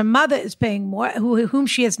shirt because her mother is paying more, whom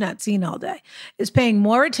she has not seen all day, is paying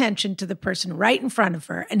more attention to the person right in front of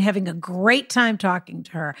her and having a great time talking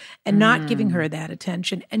to her and not giving her that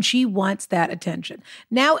attention. And she wants that attention.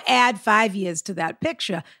 Now add 5 years to that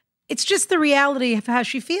picture. It's just the reality of how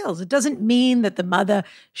she feels. It doesn't mean that the mother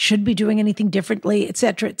should be doing anything differently, et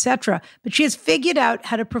cetera, et cetera. But she has figured out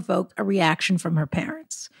how to provoke a reaction from her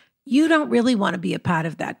parents. You don't really want to be a part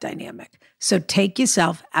of that dynamic. So take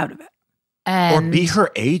yourself out of it. Or be her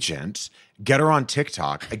agent. Get her on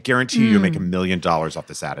TikTok. I guarantee you, you'll make $1 million off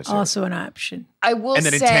this attitude. Also an option. I will say, and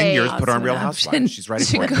then in 10 years, put her on Real Housewives. She's ready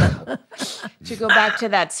for it. To go back to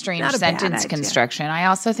that strange Not a bad sentence idea. construction, I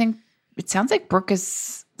also think it sounds like Brooke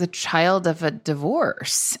is the child of a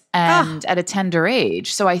divorce and at a tender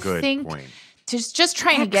age. So I think point. just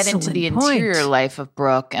trying to get into the interior life of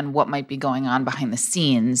Brooke and what might be going on behind the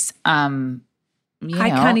scenes. I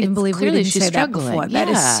can't even believe we didn't say that before. Yeah. That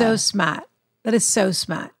is so smart. That is so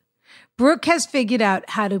smart. Brooke has figured out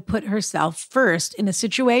how to put herself first in a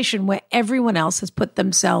situation where everyone else has put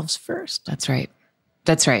themselves first. That's right.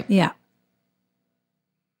 That's right. Yeah.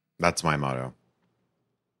 That's my motto.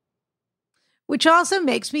 Which also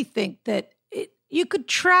makes me think that you could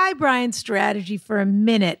try Brian's strategy for a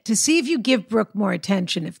minute to see if you give Brooke more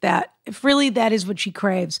attention, if really that is what she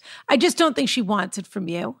craves. I just don't think she wants it from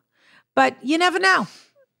you. But you never know.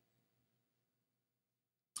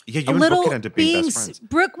 Yeah, you and Brooke could end up being best friends.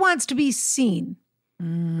 Brooke wants to be seen.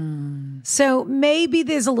 So maybe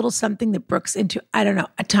there's a little something that Brooke's into. I don't know,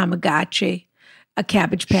 a Tamagotchi, a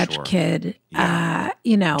Cabbage Patch Kid,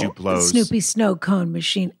 Duplos. Snoopy Snow Cone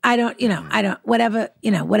Machine. Whatever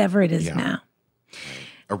it is now.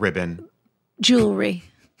 A ribbon. Jewelry,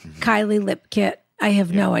 Kylie lip kit. I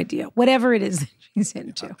have no idea. Whatever it is that she's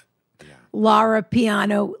into. Laura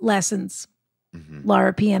piano lessons.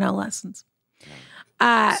 Laura piano lessons.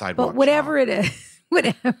 But whatever it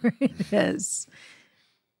is,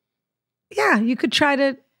 yeah, you could try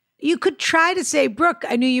to say, Brooke,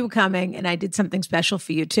 I knew you were coming and I did something special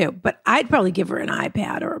for you too. But I'd probably give her an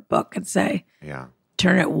iPad or a book and say,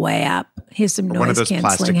 turn it way up. Here's some noise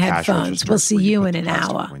canceling headphones. We'll see you in an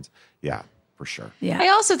hour. Coins. Yeah, for sure. Yeah. I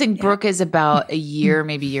also think Brooke is about a year,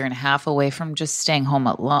 maybe year and a half away from just staying home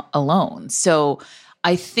alone. So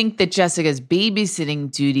I think that Jessica's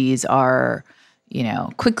babysitting duties are,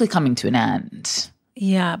 quickly coming to an end.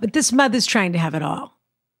 Yeah, but this mother's trying to have it all.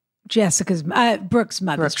 Brooke's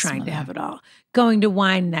mother's trying to have it all. Going to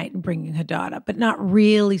wine night and bringing her daughter, but not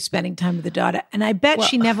really spending time with the daughter. And I bet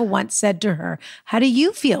she never once said to her, how do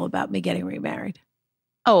you feel about me getting remarried?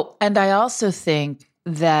 Oh, and I also think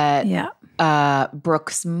that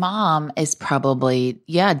Brooke's mom is probably,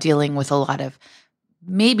 dealing with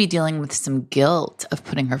dealing with some guilt of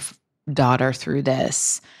putting her daughter through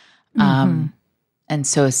this. And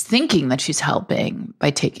so is thinking that she's helping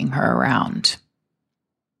by taking her around.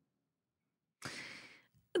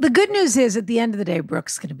 The good news is at the end of the day,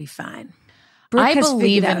 Brooke's going to be fine. Brooke I has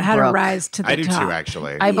believe figured out in how Brooke. to rise to the top. I do too,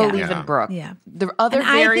 actually. I believe in Brooke. Yeah. The other And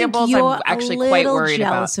variables I'm actually quite worried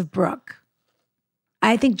about. Jealous of Brooke.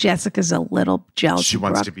 I think Jessica's a little jealous She of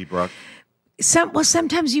wants Brooke. to be Brooke.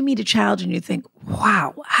 Sometimes you meet a child and you think,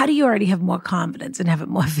 wow, how do you already have more confidence and have it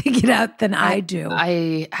more figured out than I do?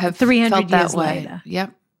 I have 300 felt that years way. later.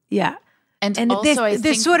 Yep. Yeah. And they're also I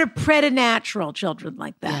think sort of preternatural children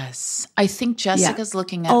like that. Yes. I think Jessica's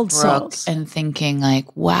looking at Old Brooke souls. and thinking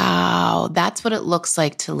like, wow, that's what it looks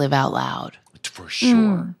like to live out loud. For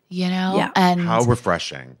sure. Yeah. And How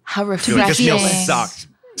refreshing. how You're refreshing. like, this meal sucked,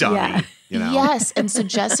 dummy. Yeah. Yes. And so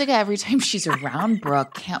Jessica, every time she's around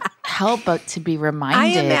Brooke, can't help but to be I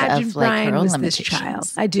reminded imagine of like Brian her own was limitations. this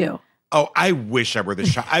child. I do. Oh, I wish I were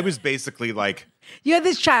this child. I was basically like, You're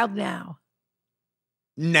this child now.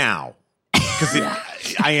 now. Because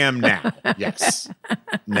I am now. Yes.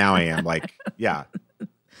 Now I am like,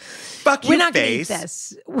 fuck We're you, not going to eat face.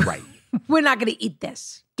 this. Right. We're not going to eat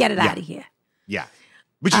this. Get it out of here. Yeah.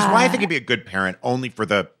 Which is why I think I'd be a good parent, only for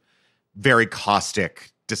the very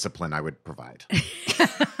caustic discipline I would provide.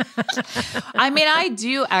 I mean, I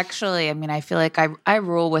do actually. I mean, I feel like I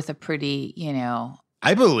rule with a pretty,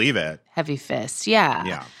 I believe it. heavy fist. Yeah.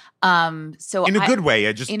 Yeah. So In a good way.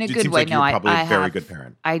 It in a seems good way. like No, you're probably I a very have- good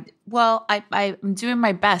parent. I'm doing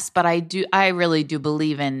my best, but I really do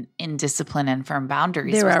believe in discipline and firm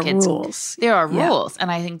boundaries. There with are kids. rules. There are Yeah. rules, and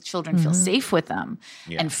I think children feel safe with them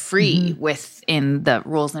Yeah. and free within the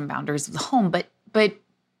rules and boundaries of the home. But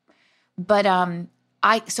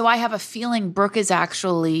I have a feeling Brooke is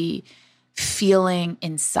actually feeling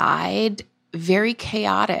inside very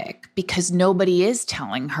chaotic because nobody is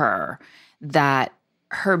telling her that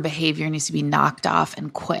her behavior needs to be knocked off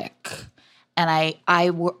and quick. And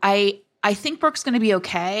I think Brooke's going to be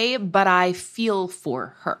okay, but I feel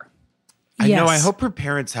for her. I know. I hope her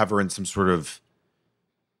parents have her in some sort of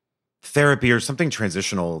therapy or something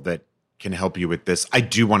transitional that can help you with this. I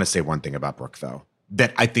do want to say one thing about Brooke, though,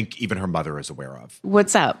 that I think even her mother is aware of.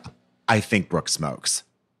 What's up? I think Brooke smokes.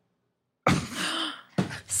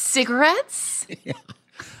 Cigarettes? Yeah.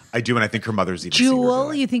 I do, and I think her mother's even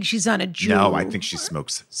Jewel? You think she's on a Jewel? No, I think she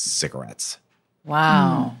smokes cigarettes.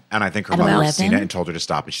 Wow. And I think her mother's seen it and told her to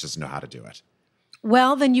stop, and she doesn't know how to do it.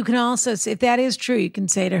 Well, then you can also say, if that is true, you can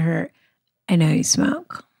say to her, I know you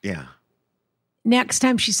smoke. Yeah. Next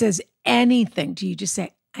time she says anything, do you just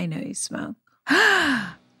say, I know you smoke?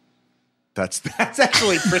 That's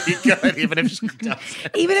actually pretty good, even if she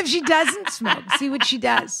doesn't. Even if she doesn't smoke, see what she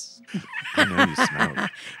does. I know you smoke.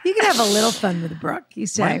 You can have a little fun with Brooke. You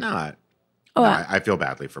say, why not? Oh, No, I feel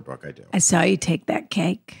badly for Brooke. I do. I saw you take that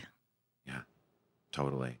cake. Yeah,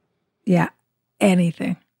 totally. Yeah,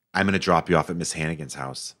 anything. I'm going to drop you off at Miss Hannigan's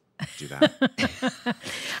house. Do that.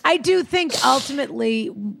 I do think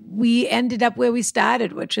ultimately we ended up where we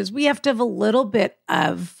started, which is we have to have a little bit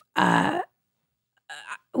of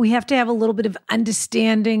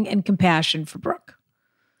understanding and compassion for Brooke.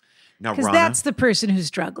 Now, because that's the person who's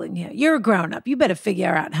struggling here. You're a grown up. You better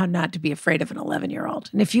figure out how not to be afraid of an 11-year-old.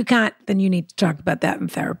 And if you can't, then you need to talk about that in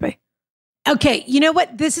therapy. Okay, you know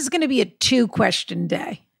what? This is going to be a 2-question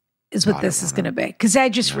day, is what this is going to be. Because I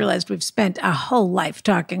just realized we've spent a whole life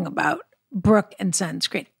talking about Brooke and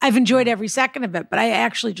sunscreen. I've enjoyed every second of it, but I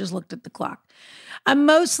actually just looked at the clock. I'm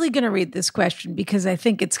mostly going to read this question because I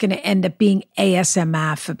think it's going to end up being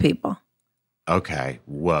ASMR for people. Okay.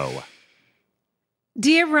 Whoa.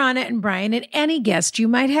 Dear Ronna and Brian, and any guest you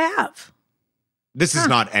might have. This is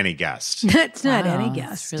not any guest. That's not any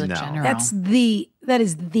guest. Really general. That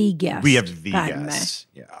is the guest. We have the guest.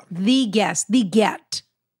 Yeah. The guest. The get.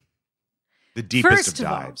 The deepest First of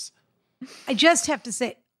of all, dives. I just have to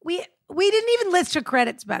say, we didn't even list her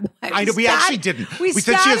credits, by the way. I know, we actually didn't. We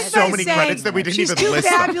said she has so many credits that we didn't even list them. She's too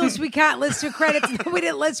fabulous, we can't list her credits. And then we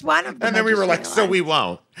didn't list one of them. And then we were like, so we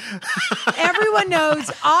won't. Everyone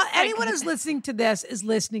knows, anyone who's listening to this is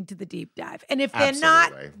listening to the deep dive. And if they're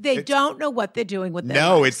not, they don't know what they're doing with their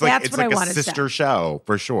lives. It's like a sister show,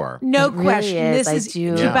 for sure. No question. This is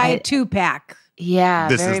you buy a 2-pack. Yeah,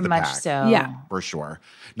 this very is the much pack. so. Yeah. For sure.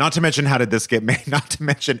 Not to mention, how did this get made? Not to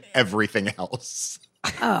mention everything else.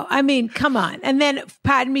 Oh, I mean, come on. And then,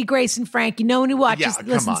 pardon me, Grace and Frankie, no one who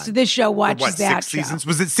listens to this show watches that 6 seasons?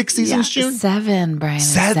 Was it 6 seasons, June? 7, Brian.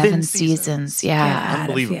 7 seasons. Yeah.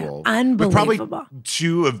 Unbelievable. Unbelievable. With probably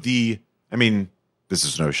 2 of the, I mean, this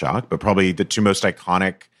is no shock, but probably the 2 most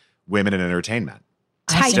iconic women in entertainment.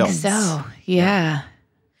 I think so. Yeah.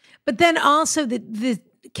 But then also the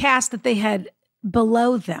cast that they had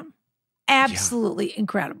below them, absolutely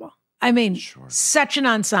incredible. I mean, such an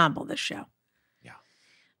ensemble, this show.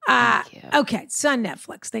 Okay, it's on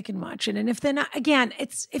Netflix. They can watch it. And if they're not, again,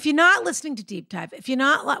 if you're not listening to Deep Dive, if you're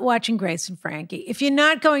not watching Grace and Frankie, if you're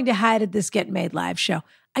not going to How Did This Get Made live show,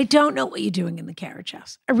 I don't know what you're doing in the carriage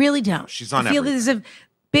house. I really don't. She's on I feel everything. there's a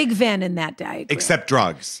big Venn in that diagram. Except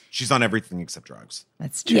drugs. She's on everything except drugs.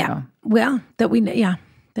 That's true. Yeah. Well,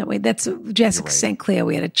 that's Jessica St. Clair.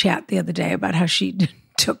 We had a chat the other day about how she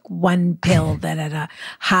took one pill that had a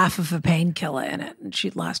half of a painkiller in it and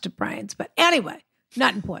she'd lost her brains. But anyway,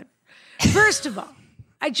 not important. First of all,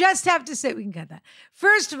 I just have to say, we can cut that.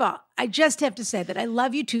 First of all, I just have to say that I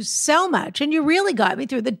love you two so much, and you really got me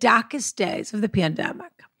through the darkest days of the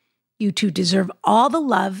pandemic. You two deserve all the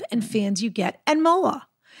love and fans you get and more.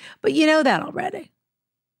 But you know that already.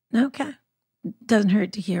 Okay. Doesn't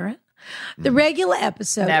hurt to hear it. The regular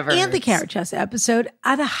episode and the Carriage House episode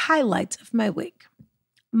are the highlights of my week.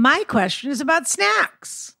 My question is about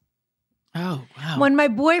snacks. Oh, wow. When my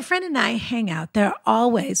boyfriend and I hang out, there are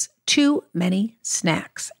always too many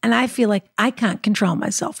snacks. And I feel like I can't control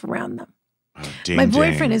myself around them. Oh, ding, my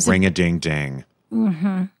boyfriend is ring a ding ding.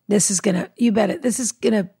 Mm-hmm.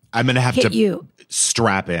 I'm going to have hit to you.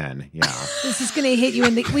 Strap in. Yeah. This is going to hit you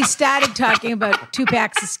we started talking about 2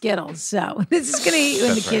 packs of Skittles. So this is going to hit you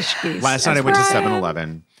in the kishkis. Last night I went to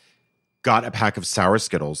 7-Eleven, got a pack of sour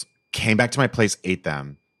Skittles, came back to my place, ate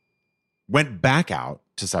them, went back out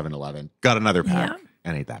to 7-Eleven, got another pack,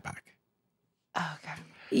 and ate that pack. Oh, God.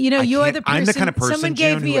 You know, you're the person. I'm the kind of person, someone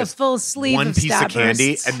gave June, me a full sleeve one of piece of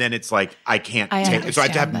candy, Starbursts. and then it's like I can't take it. So I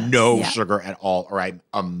have to have no sugar at all, or I'm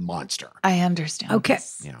a monster. I understand. Okay,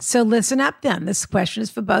 Yeah. So listen up then. This question is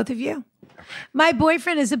for both of you. My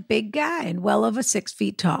boyfriend is a big guy and well over 6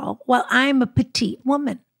 feet tall, while I'm a petite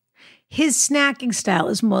woman. His snacking style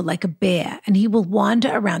is more like a bear, and he will wander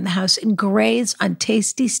around the house and graze on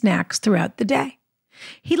tasty snacks throughout the day.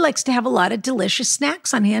 He likes to have a lot of delicious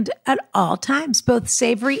snacks on hand at all times, both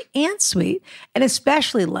savory and sweet, and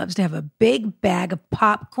especially loves to have a big bag of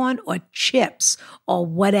popcorn or chips or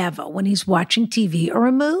whatever when he's watching TV or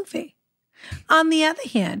a movie. On the other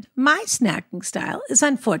hand, my snacking style is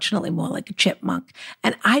unfortunately more like a chipmunk,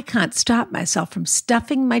 and I can't stop myself from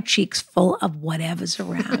stuffing my cheeks full of whatever's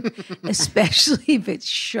around, especially if it's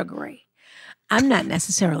sugary. I'm not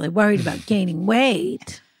necessarily worried about gaining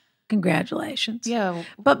weight. Congratulations. Yeah.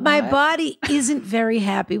 But my body isn't very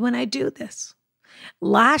happy when I do this.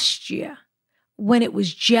 Last year, when it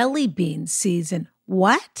was jelly bean season,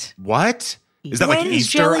 what? What? Is that When like is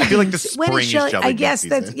Easter? jelly I feel like the beans- when spring is is jelly- jelly I bean guess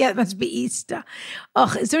season. that's, it must be Easter.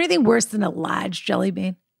 Oh, is there anything worse than a large jelly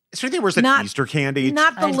bean? Is there anything worse than Not- Easter candy?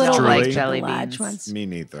 Not the I little don't Truly? like ones, jelly the large beans. ones. Me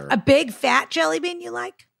neither. A big fat jelly bean you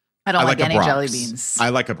like? I don't I like a any Brock's. jelly beans. I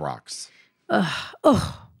like a Brock's.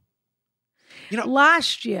 Oh. You know,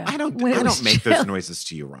 Last year, I don't when it was make those jelly- noises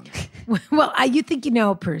to you, Ron. Well, you think you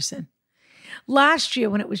know a person. Last year,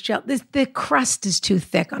 when it was jelly, the crust is too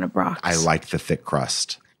thick on a Brock's. I like the thick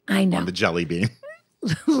crust I know. on the jelly bean.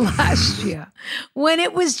 Last year, when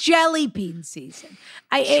it was jelly bean season,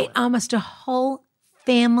 I ate almost a whole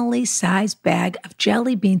family-sized bag of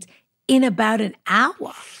jelly beans in about an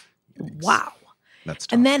hour. Wow. That's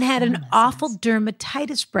tough. And then had an awful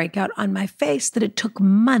dermatitis breakout on my face that it took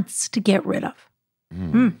months to get rid of.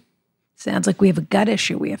 Sounds like we have a gut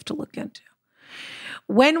issue we have to look into.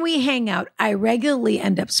 When we hang out, I regularly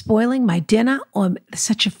end up spoiling my dinner, or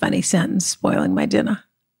such a funny sentence, spoiling my dinner.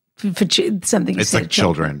 For something you It's say like to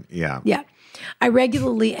children. Yeah. Yeah. I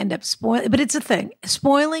regularly end up but it's a thing,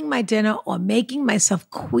 spoiling my dinner or making myself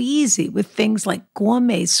queasy with things like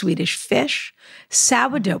gourmet Swedish fish,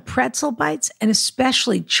 sourdough pretzel bites, and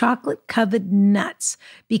especially chocolate-covered nuts.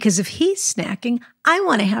 Because if he's snacking, I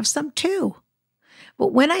want to have some too.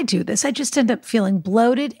 But when I do this, I just end up feeling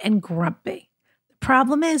bloated and grumpy. The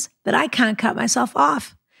problem is that I can't cut myself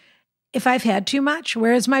off if I've had too much,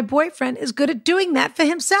 whereas my boyfriend is good at doing that for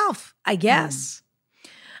himself, I guess.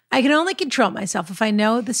 I can only control myself if I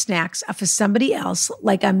know the snacks are for somebody else,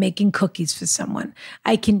 like I'm making cookies for someone.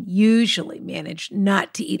 I can usually manage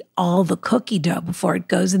not to eat all the cookie dough before it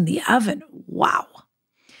goes in the oven. Wow.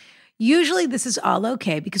 Usually this is all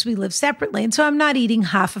okay because we live separately, and so I'm not eating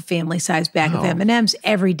half a family-sized bag of M&Ms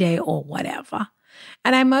every day or whatever.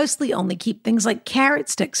 And I mostly only keep things like carrot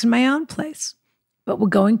sticks in my own place. But we're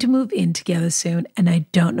going to move in together soon, and I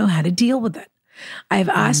don't know how to deal with it. I've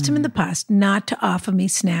asked him in the past not to offer me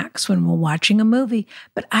snacks when we're watching a movie,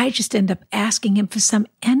 but I just end up asking him for some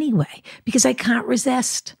anyway because I can't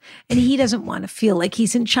resist. And he doesn't want to feel like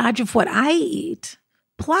he's in charge of what I eat.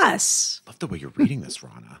 Plus, Love the way you're reading this,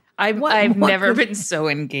 Rana. I've never been so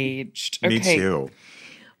engaged. Me too.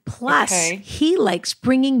 plus, he likes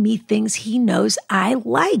bringing me things he knows I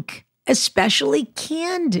like, especially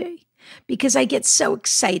candy. Because I get so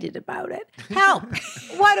excited about it. Help!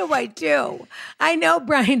 What do I do? I know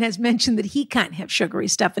Brian has mentioned that he can't have sugary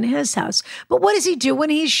stuff in his house, but what does he do when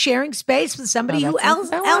he's sharing space with somebody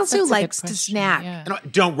else who likes to snack? Yeah. No,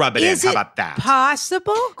 don't rub it Is in. it How about that?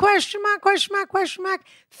 possible? Question mark, question mark, question mark.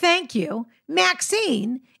 Thank you.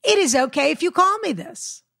 Maxine, it is okay if you call me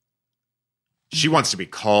this. She wants to be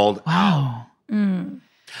called. Wow.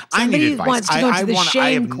 I need Somebody advice. wants to go to the I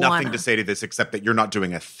shame have nothing corner. to say to this except that you're not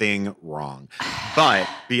doing a thing wrong. But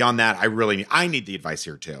beyond that, I need the advice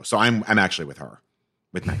here too. So I'm actually with her,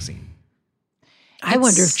 with Maxine. I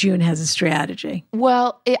wonder if June has a strategy.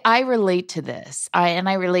 Well, I relate to this. I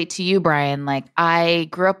relate to you, Brian. Like, I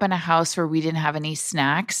grew up in a house where we didn't have any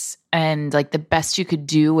snacks. And like the best you could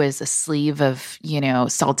do was a sleeve of,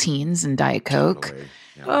 saltines and Diet Coke. Totally.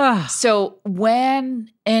 Yeah. Ugh. So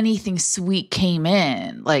when anything sweet came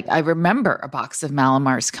in, like I remember a box of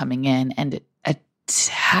Malamars coming in and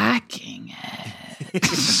attacking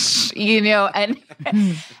it,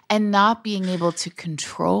 and not being able to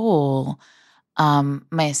control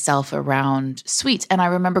myself around sweets. And I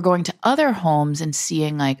remember going to other homes and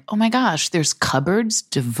seeing like, oh my gosh, there's cupboards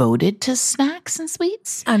devoted to snacks and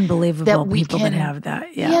sweets. Unbelievable That we people that can- have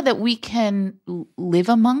that. Yeah, that we can live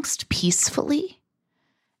amongst peacefully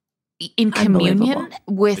in communion Unbelievable.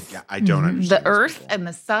 with Yeah, I don't understand the those earth people. and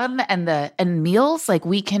the sun and meals. Like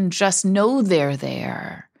we can just know they're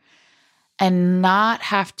there and not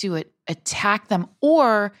have to attack them,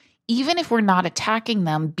 or even if we're not attacking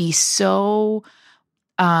them, be so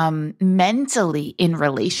mentally in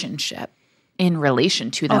relation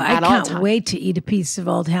to them I at all can't times. wait to eat a piece of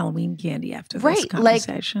old Halloween candy after this Right, like,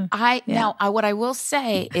 conversation. Now, what I will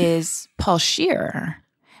say is Paul Scheer,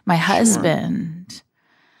 my husband,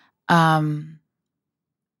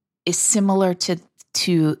 is similar to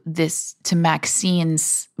to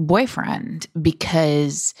Maxine's boyfriend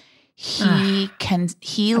because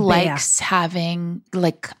he likes having,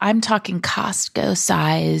 like, I'm talking Costco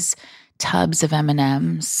size tubs of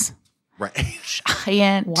M&Ms. Right.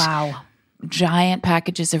 Giant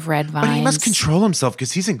packages of red vines. But he must control himself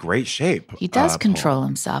because he's in great shape. He does control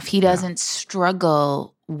himself. He doesn't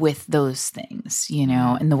struggle with those things, you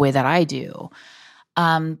know, in the way that I do.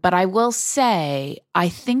 But I will say, I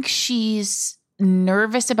think she's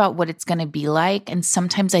nervous about what it's going to be like. And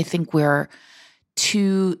sometimes I think the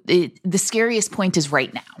scariest point is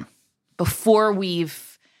right now, before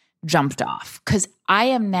we've jumped off. Because I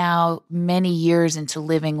am now many years into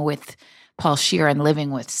living with Paul Scheer and living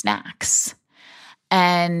with snacks.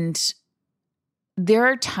 And there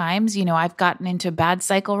are times, you know, I've gotten into a bad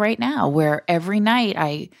cycle right now where every night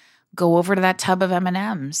I go over to that tub of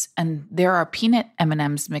M&Ms and there are peanut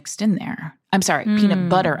M&Ms mixed in there. I'm sorry, peanut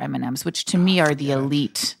butter M&Ms, which to me are the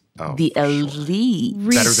elite. Elite. Better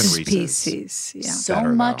than Reese's. Pieces. Yeah. So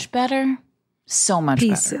much better. So much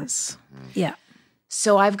Pieces. better. Yeah.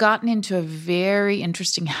 So I've gotten into a very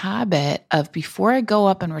interesting habit of, before I go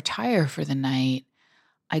up and retire for the night,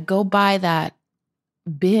 I go by that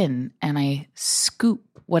bin and I scoop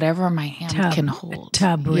whatever my hand can hold. A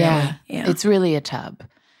tub, really. Yeah. It's really a tub.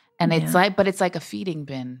 And it's like a feeding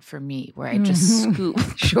bin for me, where I just scoop.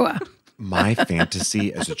 Sure. My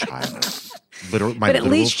fantasy as a child. But at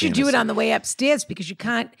least you do it on the way upstairs, because you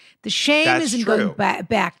can't. The shame isn't going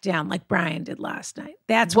back down like Brian did last night.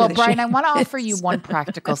 That's well, where the Brian. shame I want to offer you one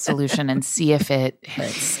practical solution and see if it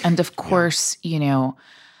hits. And of course, you know,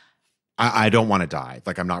 I don't want to die.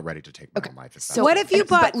 Like, I'm not ready to take my own life. So what if you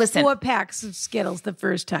bought 4 packs of Skittles the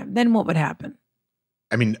first time? Then what would happen?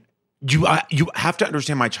 I mean, you have to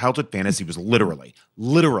understand, my childhood fantasy was literally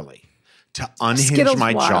to unhinge Skittles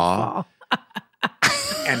my waterfall. jaw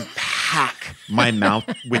and pack my mouth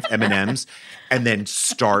with M&Ms and then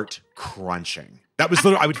start crunching. That was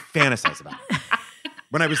literally, I would fantasize about it.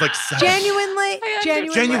 When I was like 7.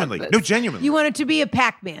 Genuinely. No, genuinely. You wanted to be a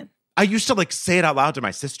Pac-Man. I used to like say it out loud to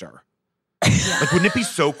my sister. Like, wouldn't it be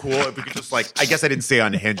so cool if we could just, like, I guess I didn't say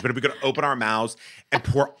unhinged, but if we could open our mouths and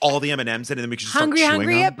pour all the M&Ms in, and then we could just start chewing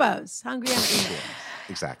Hungry them. hippos. Hungry hippos.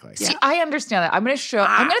 Exactly. See, I understand that. I'm going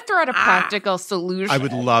to throw out a practical solution. I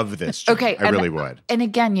would love this, Jen. Okay. I really would. And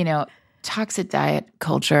again, you know, toxic diet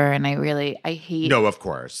culture, and I hate. No, of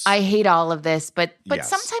course. I hate all of this, but Yes.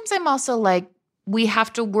 sometimes I'm also like, we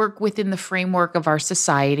have to work within the framework of our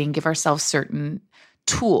society and give ourselves certain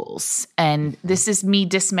tools. And this is me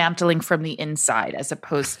dismantling from the inside as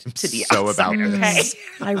opposed to the outside. About okay.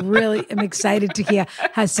 I really am excited to hear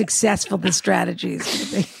how successful this strategy is going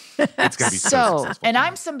to be. It's going to be so successful. And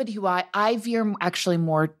I'm somebody who I veer actually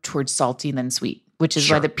more towards salty than sweet, which is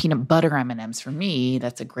Sure. why the peanut butter M&Ms for me,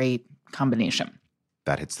 that's a great combination.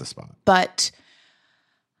 That hits the spot. But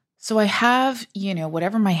so I have, you know,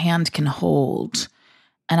 whatever my hand can hold,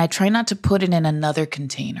 and I try not to put it in another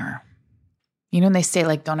container. You know, when they say,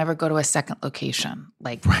 like, don't ever go to a second location.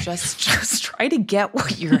 Like, just try to get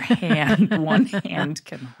what your one hand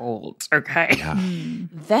can hold, okay? Yeah.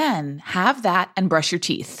 Then have that and brush your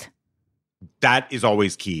teeth. That is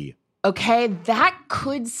always key. Okay, that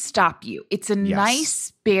could stop you. It's a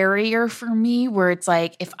nice barrier for me where it's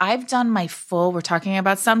like, if I've done my full, we're talking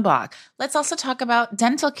about sunblock. Let's also talk about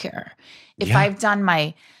dental care. If I've done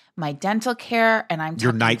my dental care and I'm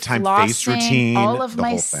Your talking nighting, flossing, face routine, all of the my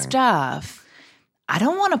whole thing. stuff, I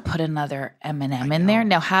don't want to put another M&M in there.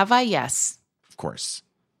 Now, have I? Yes. Of course.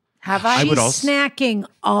 Have I? I would She's also snacking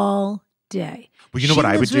all day. Well, you know what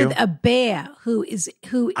I would She lives do? with a bear who is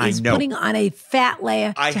know. putting on a fat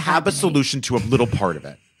layer. I to have a hibernate. solution to a little part of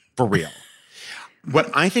it, for real. What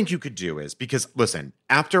I think you could do is, because listen,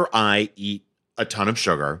 after I eat a ton of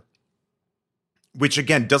sugar, which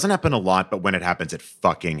again doesn't happen a lot, but when it happens, it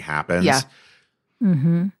fucking happens. Yeah.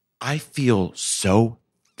 Mm-hmm. I feel so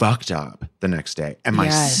fucked up the next day, and my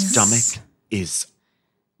stomach is,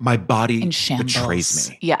 my body In shambles. betrays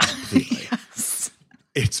me. Yeah. Completely. Yes.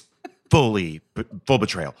 It's full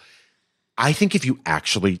betrayal. I think if you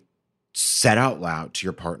actually said out loud to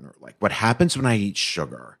your partner, like, what happens when I eat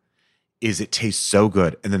sugar is it tastes so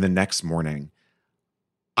good, and then the next morning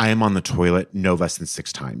I am on the toilet no less than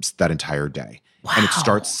 6 times that entire day. Wow. And it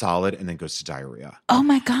starts solid and then goes to diarrhea. Oh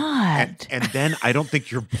my God. And then I don't think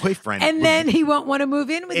your boyfriend And would- then he won't want to move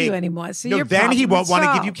in with you anymore. So no, your then he problem won't is want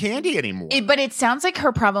to give you solved. candy anymore. But it sounds like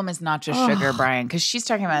her problem is not just sugar, Brian, because she's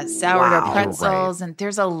talking about sourdough Wow. pretzels, and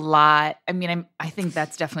there's a lot. I mean, I think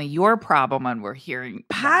that's definitely your problem when we're hearing.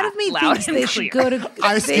 Part that of me loud thinks and they should clear. go to.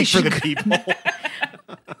 I they speak for should the people.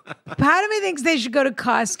 part of me thinks they should go to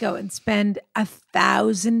Costco and spend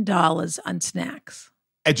 $1,000 on snacks.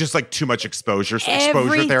 And just like too much exposure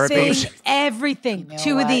therapy. Everything. You know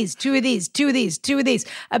Two of these, two of these, two of these, two of these,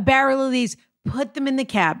 a barrel of these. Put them in the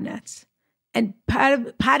cabinets. And part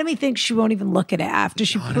of me thinks she won't even look at it after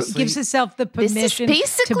she gives herself the permission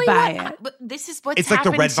to buy it. This is what's It's like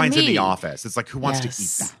the happened red to vines in me. The Office. It's like, who wants to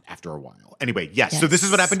eat that after a while? Anyway, yes. So this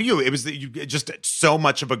is what happened to you. It was just so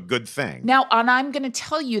much of a good thing. Now, and I'm going to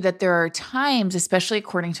tell you that there are times, especially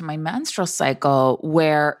according to my menstrual cycle,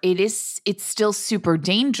 where it's still super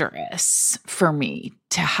dangerous for me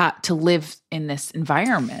to live in this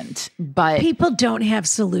environment. But people don't have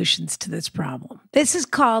solutions to this problem. This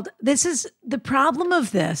is the problem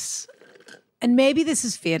of this. And maybe this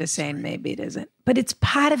is fair to say, and maybe it isn't, but it's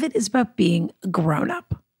part of it is about being a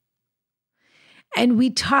grown-up. And we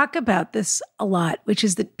talk about this a lot, which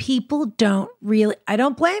is that people don't really, I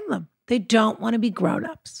don't blame them. They don't want to be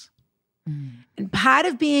grown-ups. And part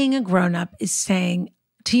of being a grown-up is saying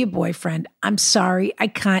to your boyfriend, I'm sorry, I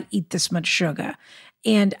can't eat this much sugar.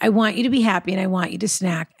 And I want you to be happy and I want you to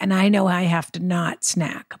snack. And I know I have to not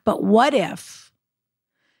snack. But what if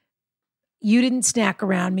you didn't snack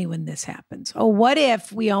around me when this happens? Or what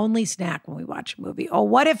if we only snack when we watch a movie? Or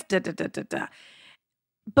what if da-da-da-da-da?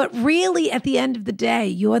 But really, at the end of the day,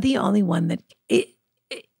 you're the only one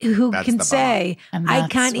who can say, I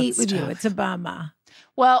can't eat with you. It's a bummer.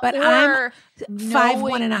 Well, but I'm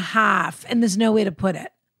 5'1.5", and there's nowhere to put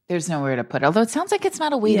it. There's nowhere to put it. Although it sounds like it's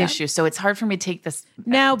not a weight issue, so it's hard for me to take this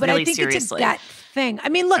No, but really I think seriously. it's a gut thing. I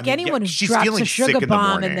mean, look, anyone who drops a sugar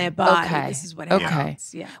bomb in their body, this is what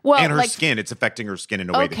happens. Yeah. Well, and her skin, it's affecting her skin in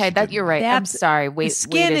a way that you're right. I'm sorry.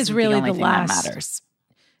 Skin is really the only thing last. that matters.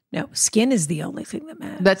 No, skin is the only thing that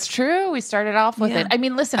matters. That's true. We started off with it. I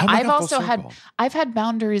mean, listen, I've had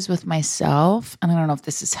boundaries with myself, and I don't know if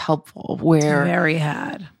this is helpful, where it's very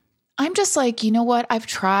hard. I'm just like, you know what? I've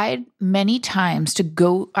tried many times to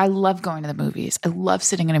go. I love going to the movies. I love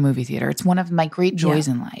sitting in a movie theater. It's one of my great joys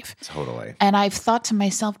in life. Totally. And I've thought to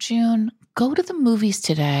myself, June, go to the movies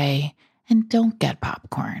today and don't get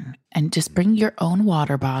popcorn and just bring your own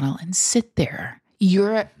water bottle and sit there.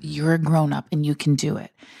 You're a grown up and you can do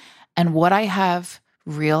it. And what I have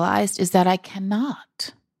realized is that I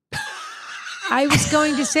cannot. I was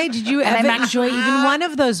going to say, did you ever enjoy even one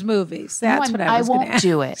of those movies? That's what I was going to ask. I won't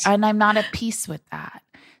do it. And I'm not at peace with that.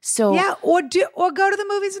 So yeah, or go to the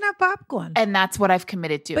movies and have popcorn. And that's what I've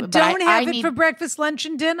committed to. But don't have it for breakfast, lunch,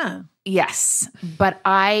 and dinner. Yes. But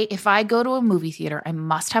if I go to a movie theater, I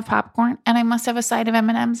must have popcorn and I must have a side of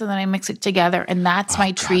M&Ms and then I mix it together. And that's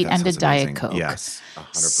my treat and a Diet Coke. Yes,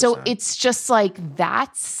 100%. So it's just like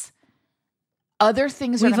that's... Other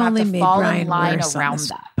things We've are going to have to fall Brian in line worse around on this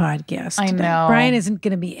that. podcast. I know. Brian isn't going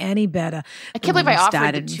to be any better. I can't believe I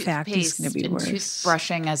offered the In fact, he's going to be worse.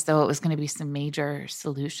 Toothbrushing as though it was going to be some major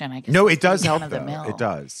solution. I guess no, it does help though. It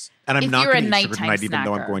does. And I'm not going to eat sugar tonight, even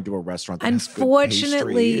though I'm going to a restaurant that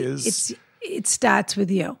Unfortunately, has good pastries. it starts with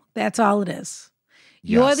you. That's all it is.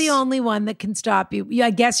 You're the only one that can stop you. I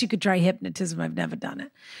guess you could try hypnotism. I've never done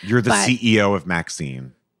it. You're the CEO of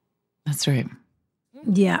Maxine. That's right.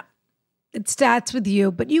 Yeah. It starts with you,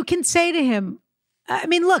 but you can say to him, I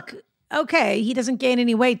mean, look, okay, he doesn't gain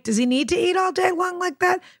any weight. Does he need to eat all day long like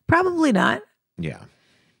that? Probably not. Yeah.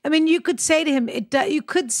 I mean, you could say to him, you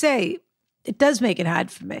could say, it does make it hard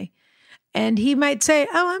for me. And he might say,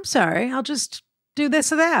 oh, I'm sorry. I'll just do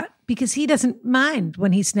this or that, because he doesn't mind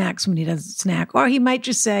when he snacks when he doesn't snack. Or he might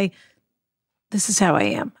just say, this is how I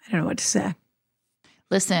am. I don't know what to say.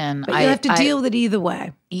 Listen, but you have to deal with it either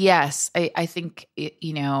way. Yes. I think,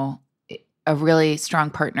 a really strong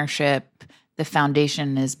partnership. The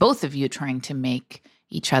foundation is both of you trying to make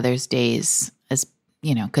each other's days as,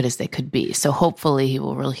 good as they could be. So hopefully he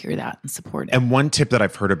will really hear that and support it. And one tip that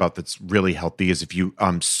I've heard about that's really healthy is if you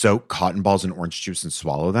soak cotton balls in orange juice and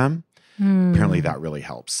swallow them, apparently that really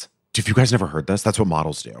helps. Have you guys never heard this? That's what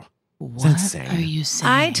models do. What insane. Are you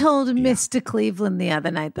saying? I told Mr. Cleveland the other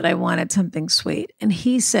night that I wanted something sweet. And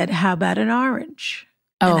he said, how about an orange?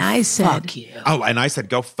 Oh, and I said, fuck you. Oh, and I said,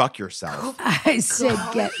 go fuck yourself. I said,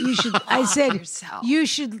 you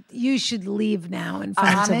should leave now and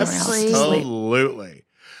find somewhere else to sleep. Absolutely.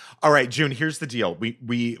 All right, June, here's the deal.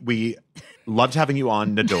 We loved having you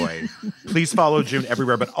on Nadoy. Please follow June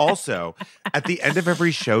everywhere. But also, at the end of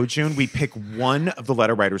every show, June, we pick one of the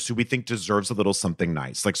letter writers who we think deserves a little something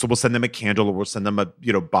nice. Like, so we'll send them a candle or we'll send them a,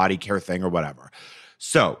 body care thing or whatever.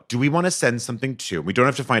 So do we want to send something to, we don't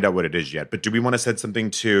have to find out what it is yet, but do we want to send something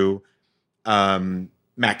to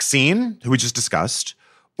Maxine, who we just discussed?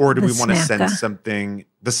 Or do we want to send something,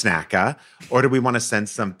 the snacka? Or do we want to send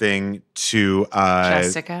something to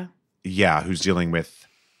Jessica? Yeah, who's dealing with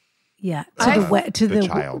Yeah, to the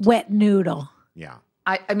child. wet noodle. Yeah.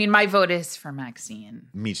 I mean, my vote is for Maxine.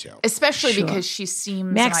 Me too. Especially because she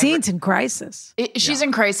seems... Maxine's in crisis. She's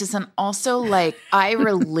in crisis. And also, like, I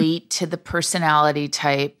relate to the personality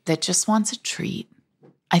type that just wants a treat.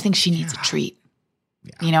 I think she needs a treat.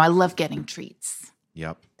 Yeah. You know, I love getting treats.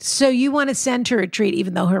 Yep. So you want to send her a treat,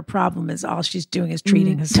 even though her problem is all she's doing is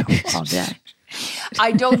treating herself all day.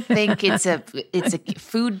 I don't think it's a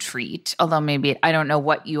food treat, although maybe I don't know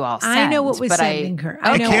what you all send. I know what we're sending her.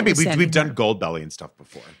 It can be. We've done Gold Belly and stuff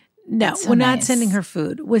before. No, we're not sending her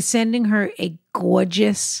food. We're sending her a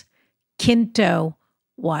gorgeous Kinto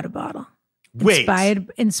water bottle. Wait.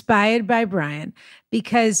 Inspired by Brian.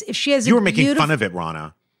 Because if she has You were making fun of it,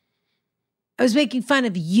 Rana. I was making fun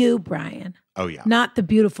of you, Brian. Oh, yeah. Not the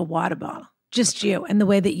beautiful water bottle. Just you and the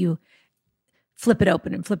way that you flip it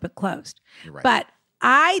open and flip it closed. You're right. But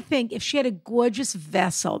I think if she had a gorgeous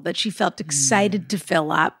vessel that she felt excited to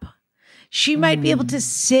fill up, she might be able to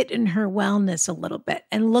sit in her wellness a little bit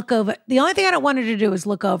and look over. The only thing I don't want her to do is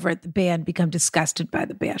look over at the bear and become disgusted by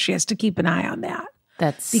the bear. She has to keep an eye on that.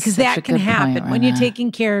 Because that can happen. When you're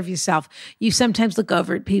taking care of yourself, you sometimes look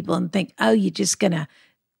over at people and think, oh, you're just going to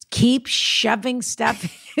keep shoving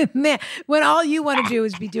stuff in there when all you want to do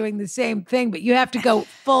is be doing the same thing, but you have to go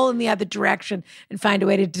full in the other direction and find a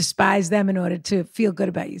way to despise them in order to feel good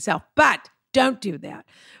about yourself. But don't do that.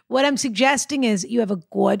 What I'm suggesting is you have a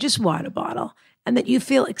gorgeous water bottle and that you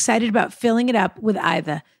feel excited about filling it up with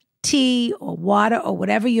either tea or water or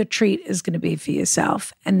whatever your treat is going to be for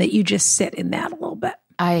yourself, and that you just sit in that a little bit.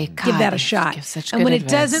 Give that a shot. And when it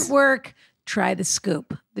doesn't work, try the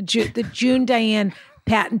scoop, the June Diane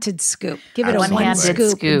patented scoop. Give it a one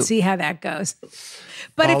scoop and see how that goes.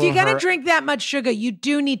 But if you're going to drink that much sugar, you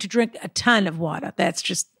do need to drink a ton of water. That's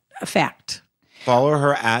just a fact. Follow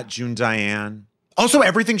her at June Diane. Also,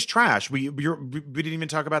 Everything's Trash. We didn't even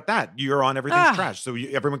talk about that. You're on Everything's Trash, so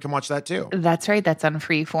everyone can watch that too. That's right. That's on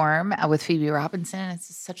Freeform with Phoebe Robinson.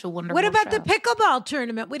 It's such a wonderful What about show. the pickleball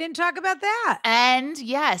tournament? We didn't talk about that. And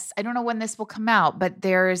yes, I don't know when this will come out, but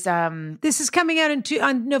there's this is coming out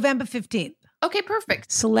on November 15th. Okay,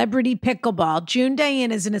 perfect. Celebrity Pickleball. June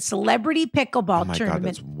Diane is in a celebrity pickleball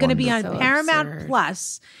tournament. Going to be on Paramount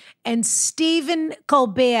Plus. And Stephen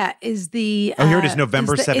Colbert is the... here it is,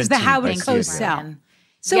 November 17th. Is the Howard Cosell.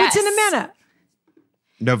 So it's in a minute.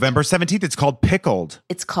 November 17th. It's called Pickled.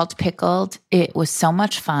 It's called Pickled. It was so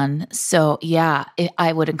much fun. So yeah,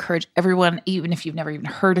 I would encourage everyone, even if you've never even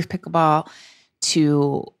heard of pickleball,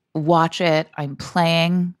 to watch it. I'm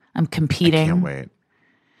playing. I'm competing. I can't wait.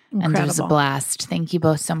 Incredible. And it was a blast. Thank you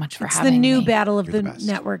both so much for having me. It's the new battle of the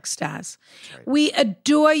network stars. Right. We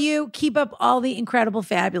adore you. Keep up all the incredible,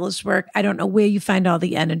 fabulous work. I don't know where you find all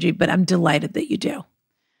the energy, but I'm delighted that you do.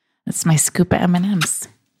 That's my scoop of M&Ms.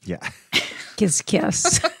 Yeah. Kiss,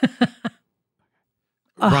 kiss.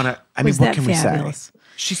 Rana, I mean, what can fabulous? We say?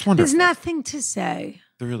 She's wonderful. There's nothing to say.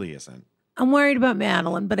 There really isn't. I'm worried about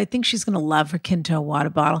Madeline, but I think she's going to love her Kinto water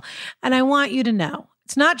bottle. And I want you to know,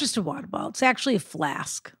 it's not just a water bottle. It's actually a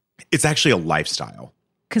flask. It's actually a lifestyle.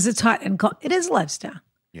 Because it's hot and cold. It is a lifestyle.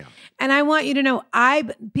 Yeah. And I want you to know,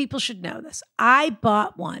 people should know this. I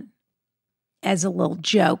bought one as a little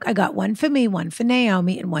joke. I got one for me, one for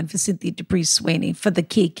Naomi, and one for Cynthia Dupree Sweeney for the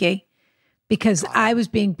Kiki. Because I was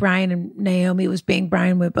being Brian and Naomi was being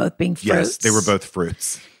Brian. We were both being fruits. Yes, they were both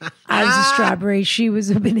fruits. I was a strawberry. She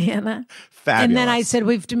was a banana. Fabulous. And then I said,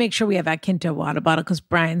 we have to make sure we have our Kinto water bottle because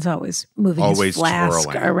Brian's always moving his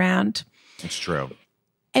flask around. It's true.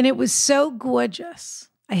 And it was so gorgeous,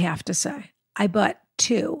 I have to say. I bought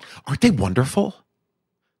 2. Aren't they wonderful?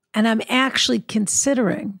 And I'm actually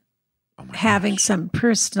considering having some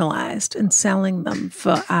personalized and selling them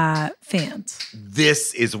for fans.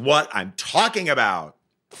 This is what I'm talking about.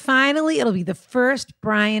 Finally, it'll be the first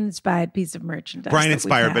Brian-inspired piece of merchandise.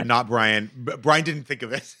 Brian-inspired, but not Brian. Brian didn't think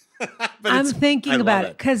of it. I'm thinking about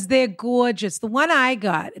it because they're gorgeous. The one I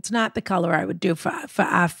got, it's not the color I would do for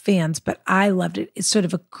our fans, but I loved it. It's sort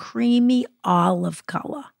of a creamy olive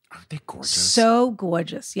color. Aren't they gorgeous? So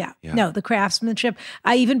gorgeous. Yeah. No, the craftsmanship.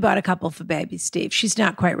 I even bought a couple for baby Steve. She's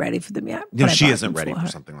not quite ready for them yet. No, she isn't ready for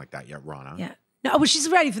something like that yet, Rana. Yeah. No, well, she's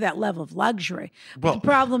ready for that level of luxury. But the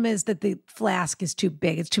problem is that the flask is too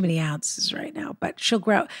big. It's too many ounces right now, but she'll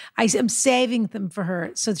grow. I am saving them for her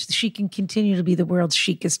so that she can continue to be the world's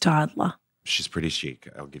chicest toddler. She's pretty chic.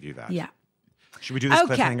 I'll give you that. Yeah. Should we do this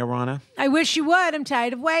cliffhanger, Rana? I wish you would. I'm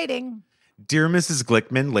tired of waiting. Dear Mrs.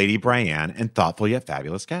 Glickman, Lady Brienne, and thoughtful yet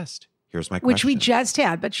fabulous guest. Here's my question. Which we just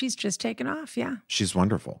had, but she's just taken off, yeah. She's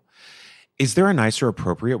wonderful. Is there a nice or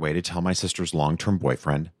appropriate way to tell my sister's long-term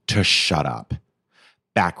boyfriend to shut up?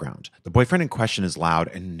 Background. The boyfriend in question is loud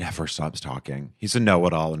and never stops talking. He's a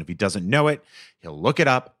know-it-all, and if he doesn't know it, he'll look it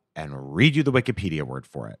up and read you the Wikipedia word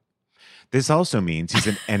for it. This also means he's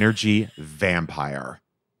an energy vampire.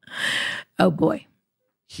 Oh, boy.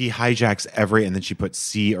 He hijacks and then he put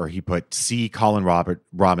C. Colin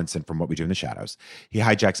Robinson from What We Do in the Shadows. He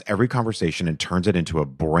hijacks every conversation and turns it into a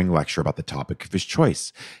boring lecture about the topic of his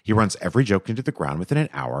choice. He runs every joke into the ground within an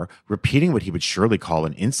hour, repeating what he would surely call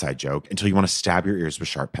an inside joke until you want to stab your ears with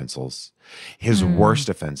sharp pencils. His worst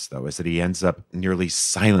offense, though, is that he ends up nearly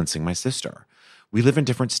silencing my sister. We live in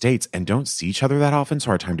different states and don't see each other that often,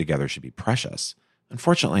 so our time together should be precious.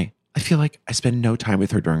 Unfortunately, I feel like I spend no time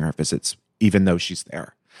with her during our visits, even though she's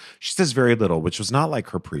there. She says very little, which was not like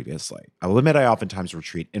her previously. I will admit I oftentimes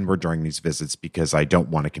retreat inward during these visits because I don't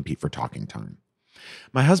want to compete for talking time.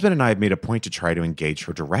 My husband and I have made a point to try to engage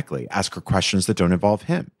her directly, ask her questions that don't involve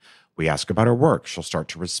him. We ask about her work, she'll start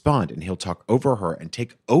to respond, and he'll talk over her and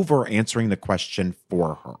take over answering the question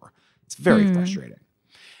for her. It's very frustrating.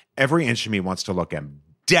 Every inch of me wants to look him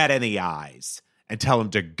dead in the eyes and tell him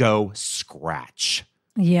to go scratch.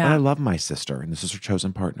 Yeah. But I love my sister, and this is her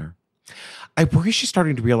chosen partner. I worry she's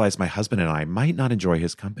starting to realize my husband and I might not enjoy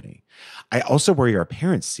his company. I also worry our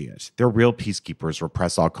parents see it. They're real peacekeepers,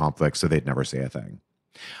 repress all conflict, so they'd never say a thing.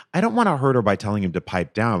 I don't want to hurt her by telling him to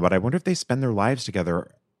pipe down, but I wonder if they spend their lives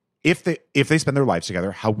together, if they spend their lives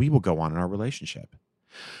together, how we will go on in our relationship.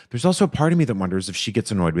 There's also a part of me that wonders if she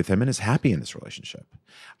gets annoyed with him and is happy in this relationship.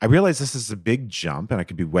 I realize this is a big jump, and I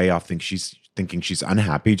could be way off thinking she's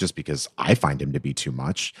unhappy just because I find him to be too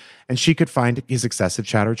much, and she could find his excessive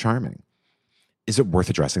chatter charming. Is it worth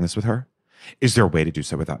addressing this with her? Is there a way to do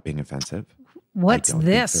so without being offensive? What's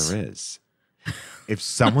this? There is. If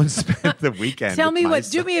someone spent the weekend,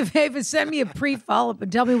 do me a favor, send me a pre-follow-up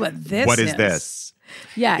and tell me what this is. What is this?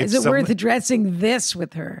 Yeah, is it worth addressing this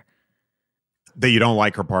with her? That you don't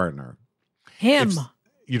like her partner. Him.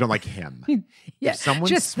 You don't like him. Yeah,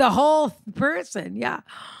 just the whole person, yeah.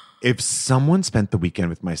 If someone spent the weekend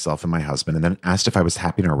with myself and my husband and then asked if I was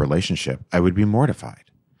happy in our relationship, I would be mortified.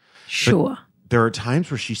 Sure. But there are times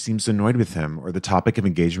where she seems annoyed with him or the topic of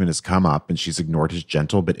engagement has come up and she's ignored his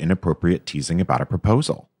gentle but inappropriate teasing about a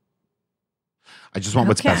proposal. I just want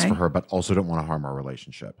what's best for her, but also don't want to harm our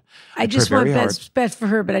relationship. I just want best for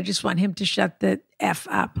her, but I just want him to shut the F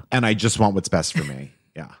up. And I just want what's best for me.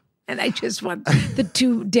 Yeah. And I just want the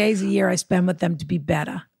 2 days a year I spend with them to be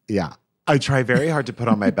better. Yeah. I try very hard to put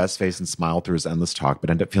on my best face and smile through his endless talk, but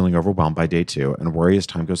end up feeling overwhelmed by day 2 and worry as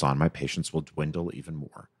time goes on, my patience will dwindle even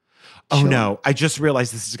more. Oh, no. I just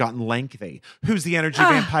realized this has gotten lengthy. Who's the energy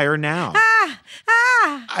vampire now?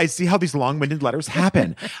 I see how these long-winded letters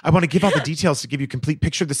happen. I want to give all the details to give you a complete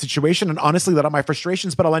picture of the situation and honestly let out my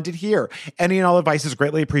frustrations, but I'll end it here. Any and all advice is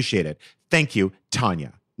greatly appreciated. Thank you,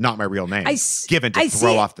 Tanya. Not my real name. Given to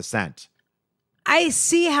throw off the scent. I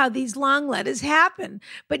see how these long letters happen,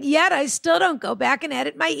 but yet I still don't go back and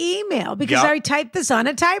edit my email because I typed this on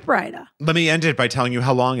a typewriter. Let me end it by telling you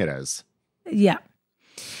how long it is. Yeah.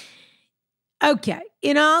 Okay.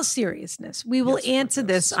 In all seriousness, we will answer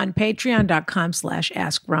this on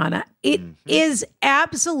patreon.com/AskRana. It is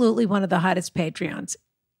absolutely one of the hottest Patreons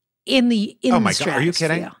in the Oh my God, are you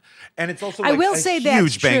kidding? And it's also like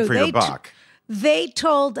huge bang for your buck. They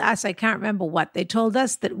told us, I can't remember what, they told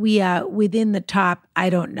us that we are within the top, I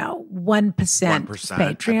don't know, 1%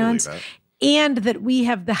 Patreons. And that we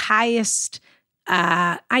have the highest,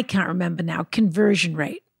 I can't remember now, conversion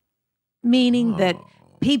rate. Meaning that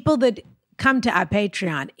people that come to our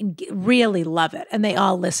Patreon and really love it, and they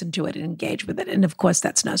all listen to it and engage with it. And of course,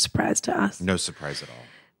 that's no surprise to us. No surprise at all.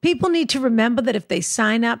 People need to remember that if they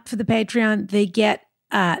sign up for the Patreon, they get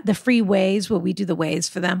the free ways where we do the ways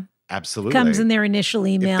for them. Absolutely. Comes in their initial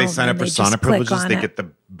email. If they sign up for sauna privileges, they get the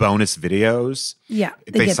bonus videos. Yeah,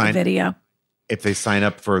 they get the video. If they sign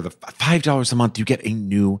up for the $5 a month, you get a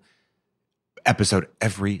new episode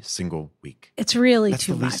every single week. It's really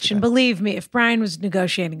too much. And believe me, if Brian was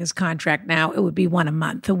negotiating his contract now, it would be 1 a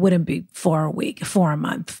month. It wouldn't be 4 a week, 4 a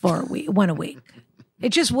month, 4 a week, 1 a week. It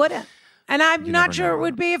just wouldn't. And I'm not sure it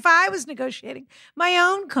would be if I was negotiating my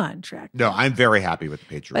own contract. No, I'm very happy with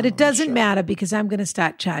the Patreon. But it doesn't matter because I'm going to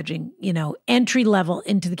start charging, entry level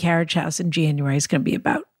into the carriage house in January is going to be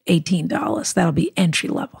about $18. That'll be entry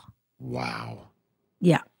level. Wow.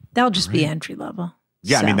 Yeah. That'll just be entry level.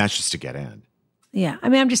 Yeah. So, I mean, that's just to get in. Yeah. I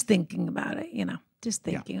mean, I'm just thinking about it, just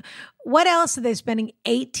thinking. Yeah. What else are they spending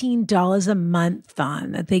 $18 a month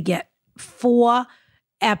on that they get 4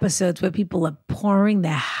 episodes where people are pouring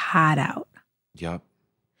their heart out? Yep.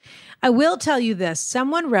 I will tell you this.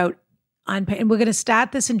 Someone wrote and we're going to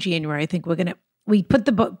start this in January. I think we're going to We put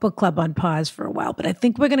the book club on pause for a while, but I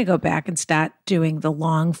think we're going to go back and start doing the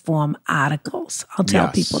long form articles. I'll tell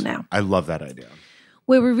people now. I love that idea.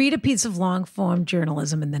 Where we read a piece of long form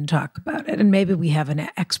journalism and then talk about it. And maybe we have an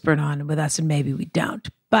expert on with us and maybe we don't.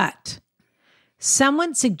 But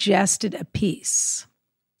someone suggested a piece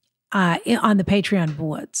on the Patreon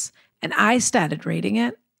boards and I started reading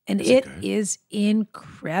it and it is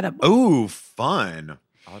incredible. Oh, fun.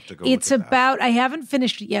 I'll have to go It's about, I haven't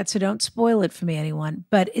finished it yet, so don't spoil it for me, anyone,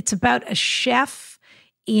 but it's about a chef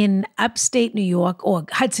in upstate New York or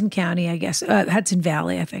Hudson County, I guess, Hudson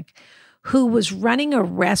Valley, I think, who was running a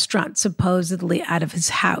restaurant supposedly out of his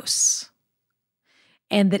house.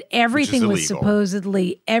 And that everything was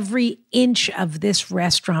supposedly, every inch of this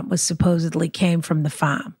restaurant was supposedly came from the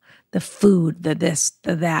farm. The food, the this,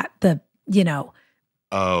 the that, the,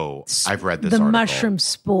 Oh, I've read this the article. mushroom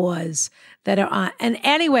spores that are on. And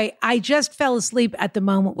anyway, I just fell asleep at the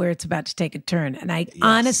moment where it's about to take a turn. And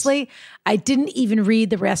honestly, I didn't even read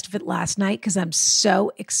the rest of it last night because I'm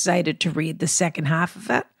so excited to read the second half of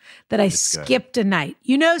it that I skipped a night.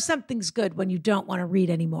 You know something's good when you don't want to read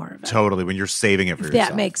any more of it. Totally, when you're saving it for yourself.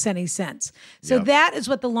 That makes any sense. So that is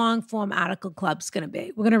what the long form article club's going to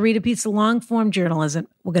be. We're going to read a piece of long form journalism.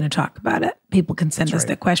 We're going to talk about it. People can send us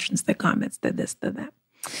their questions, their comments, their this, their that.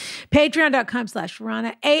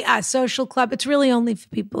 Patreon.com/Rana, AI Social Club. It's really only for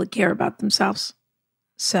people that care about themselves.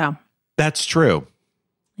 So that's true.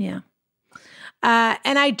 Yeah.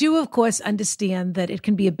 And I do, of course, understand that it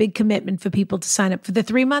can be a big commitment for people to sign up for the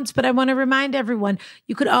 3 months, but I want to remind everyone,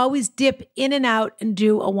 you could always dip in and out and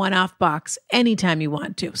do a one-off box anytime you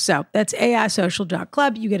want to. So that's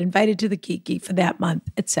AIsocial.club. You get invited to the Kiki for that month,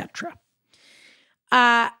 etc.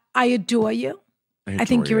 I adore you. I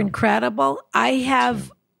think you're incredible. I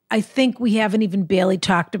think we haven't even barely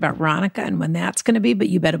talked about Ronica and when that's going to be, but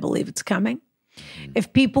you better believe it's coming. Mm-hmm.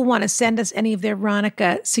 If people want to send us any of their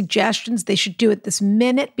Ronica suggestions, they should do it this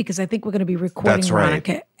minute because I think we're going to be recording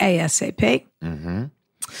Ronica ASAP. Mm-hmm.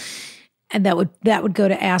 And that would go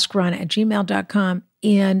to askrana@gmail.com.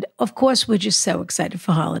 And of course, we're just so excited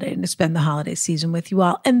for holiday and to spend the holiday season with you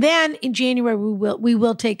all. And then in January, we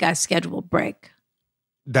will take our scheduled break.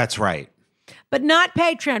 That's right. But not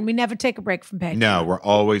Patreon. We never take a break from Patreon. No, we're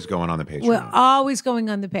always going on the Patreon. We're always going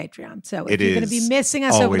on the Patreon. So if you're going to be missing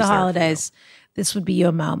us over the holidays, this would be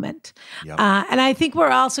your moment. Yep. And I think we're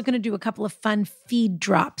also going to do a couple of fun feed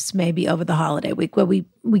drops maybe over the holiday week where we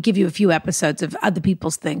give you a few episodes of other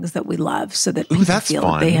people's things that we love so that people feel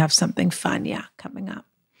that they have something fun, coming up.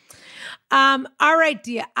 All right,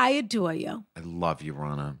 dear. I adore you. I love you,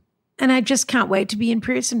 Rana. And I just can't wait to be in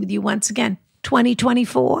person with you once again.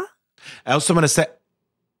 2024. I also want to say,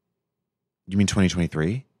 you mean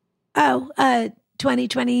 2023? Oh,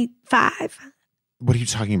 2025. What are you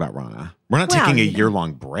talking about, Rana? We're not taking a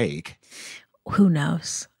year-long break. Who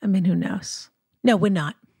knows? I mean, who knows? No, we're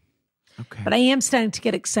not. Okay. But I am starting to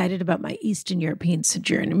get excited about my Eastern European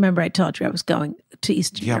sojourn. Remember, I told you I was going to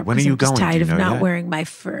Eastern Europe. When are you going? I'm tired of not wearing my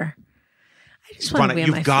fur. I just want to wear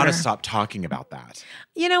my fur. You've got to stop talking about that.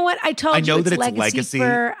 You know what? I told you it's legacy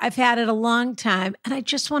fur. I've had it a long time, and I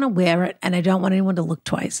just want to wear it, and I don't want anyone to look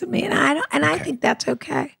twice at me. And I think that's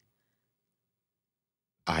okay.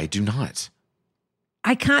 I do not.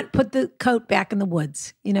 I can't put the coat back in the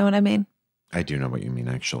woods. You know what I mean? I do know what you mean,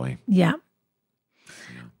 actually. Yeah.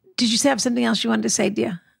 Did you have something else you wanted to say,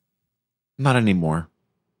 dear? Not anymore.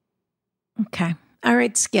 Okay. All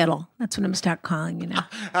right, Skittle. That's what I'm going to start calling you now.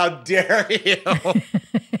 How dare you?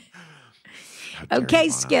 Okay,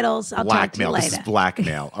 Skittles. I'll talk to you later. This is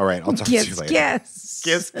blackmail. All right, I'll talk to you later. Kiss.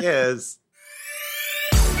 Kiss, kiss.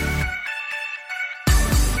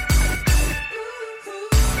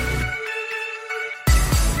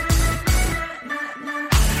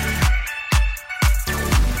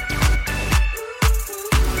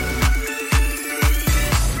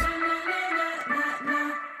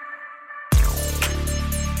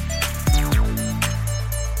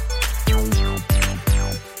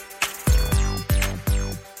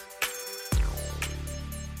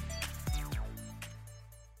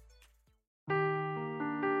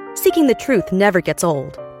 Seeking the truth never gets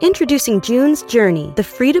old. Introducing June's Journey, the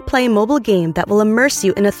free-to-play mobile game that will immerse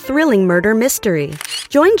you in a thrilling murder mystery.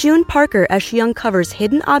 Join June Parker as she uncovers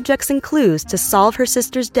hidden objects and clues to solve her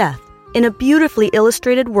sister's death in a beautifully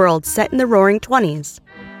illustrated world set in the Roaring '20s.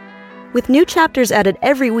 With new chapters added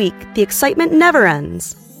every week, the excitement never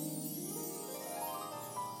ends.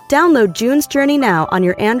 Download June's Journey now on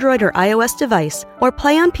your Android or iOS device or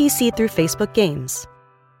play on PC through Facebook Games.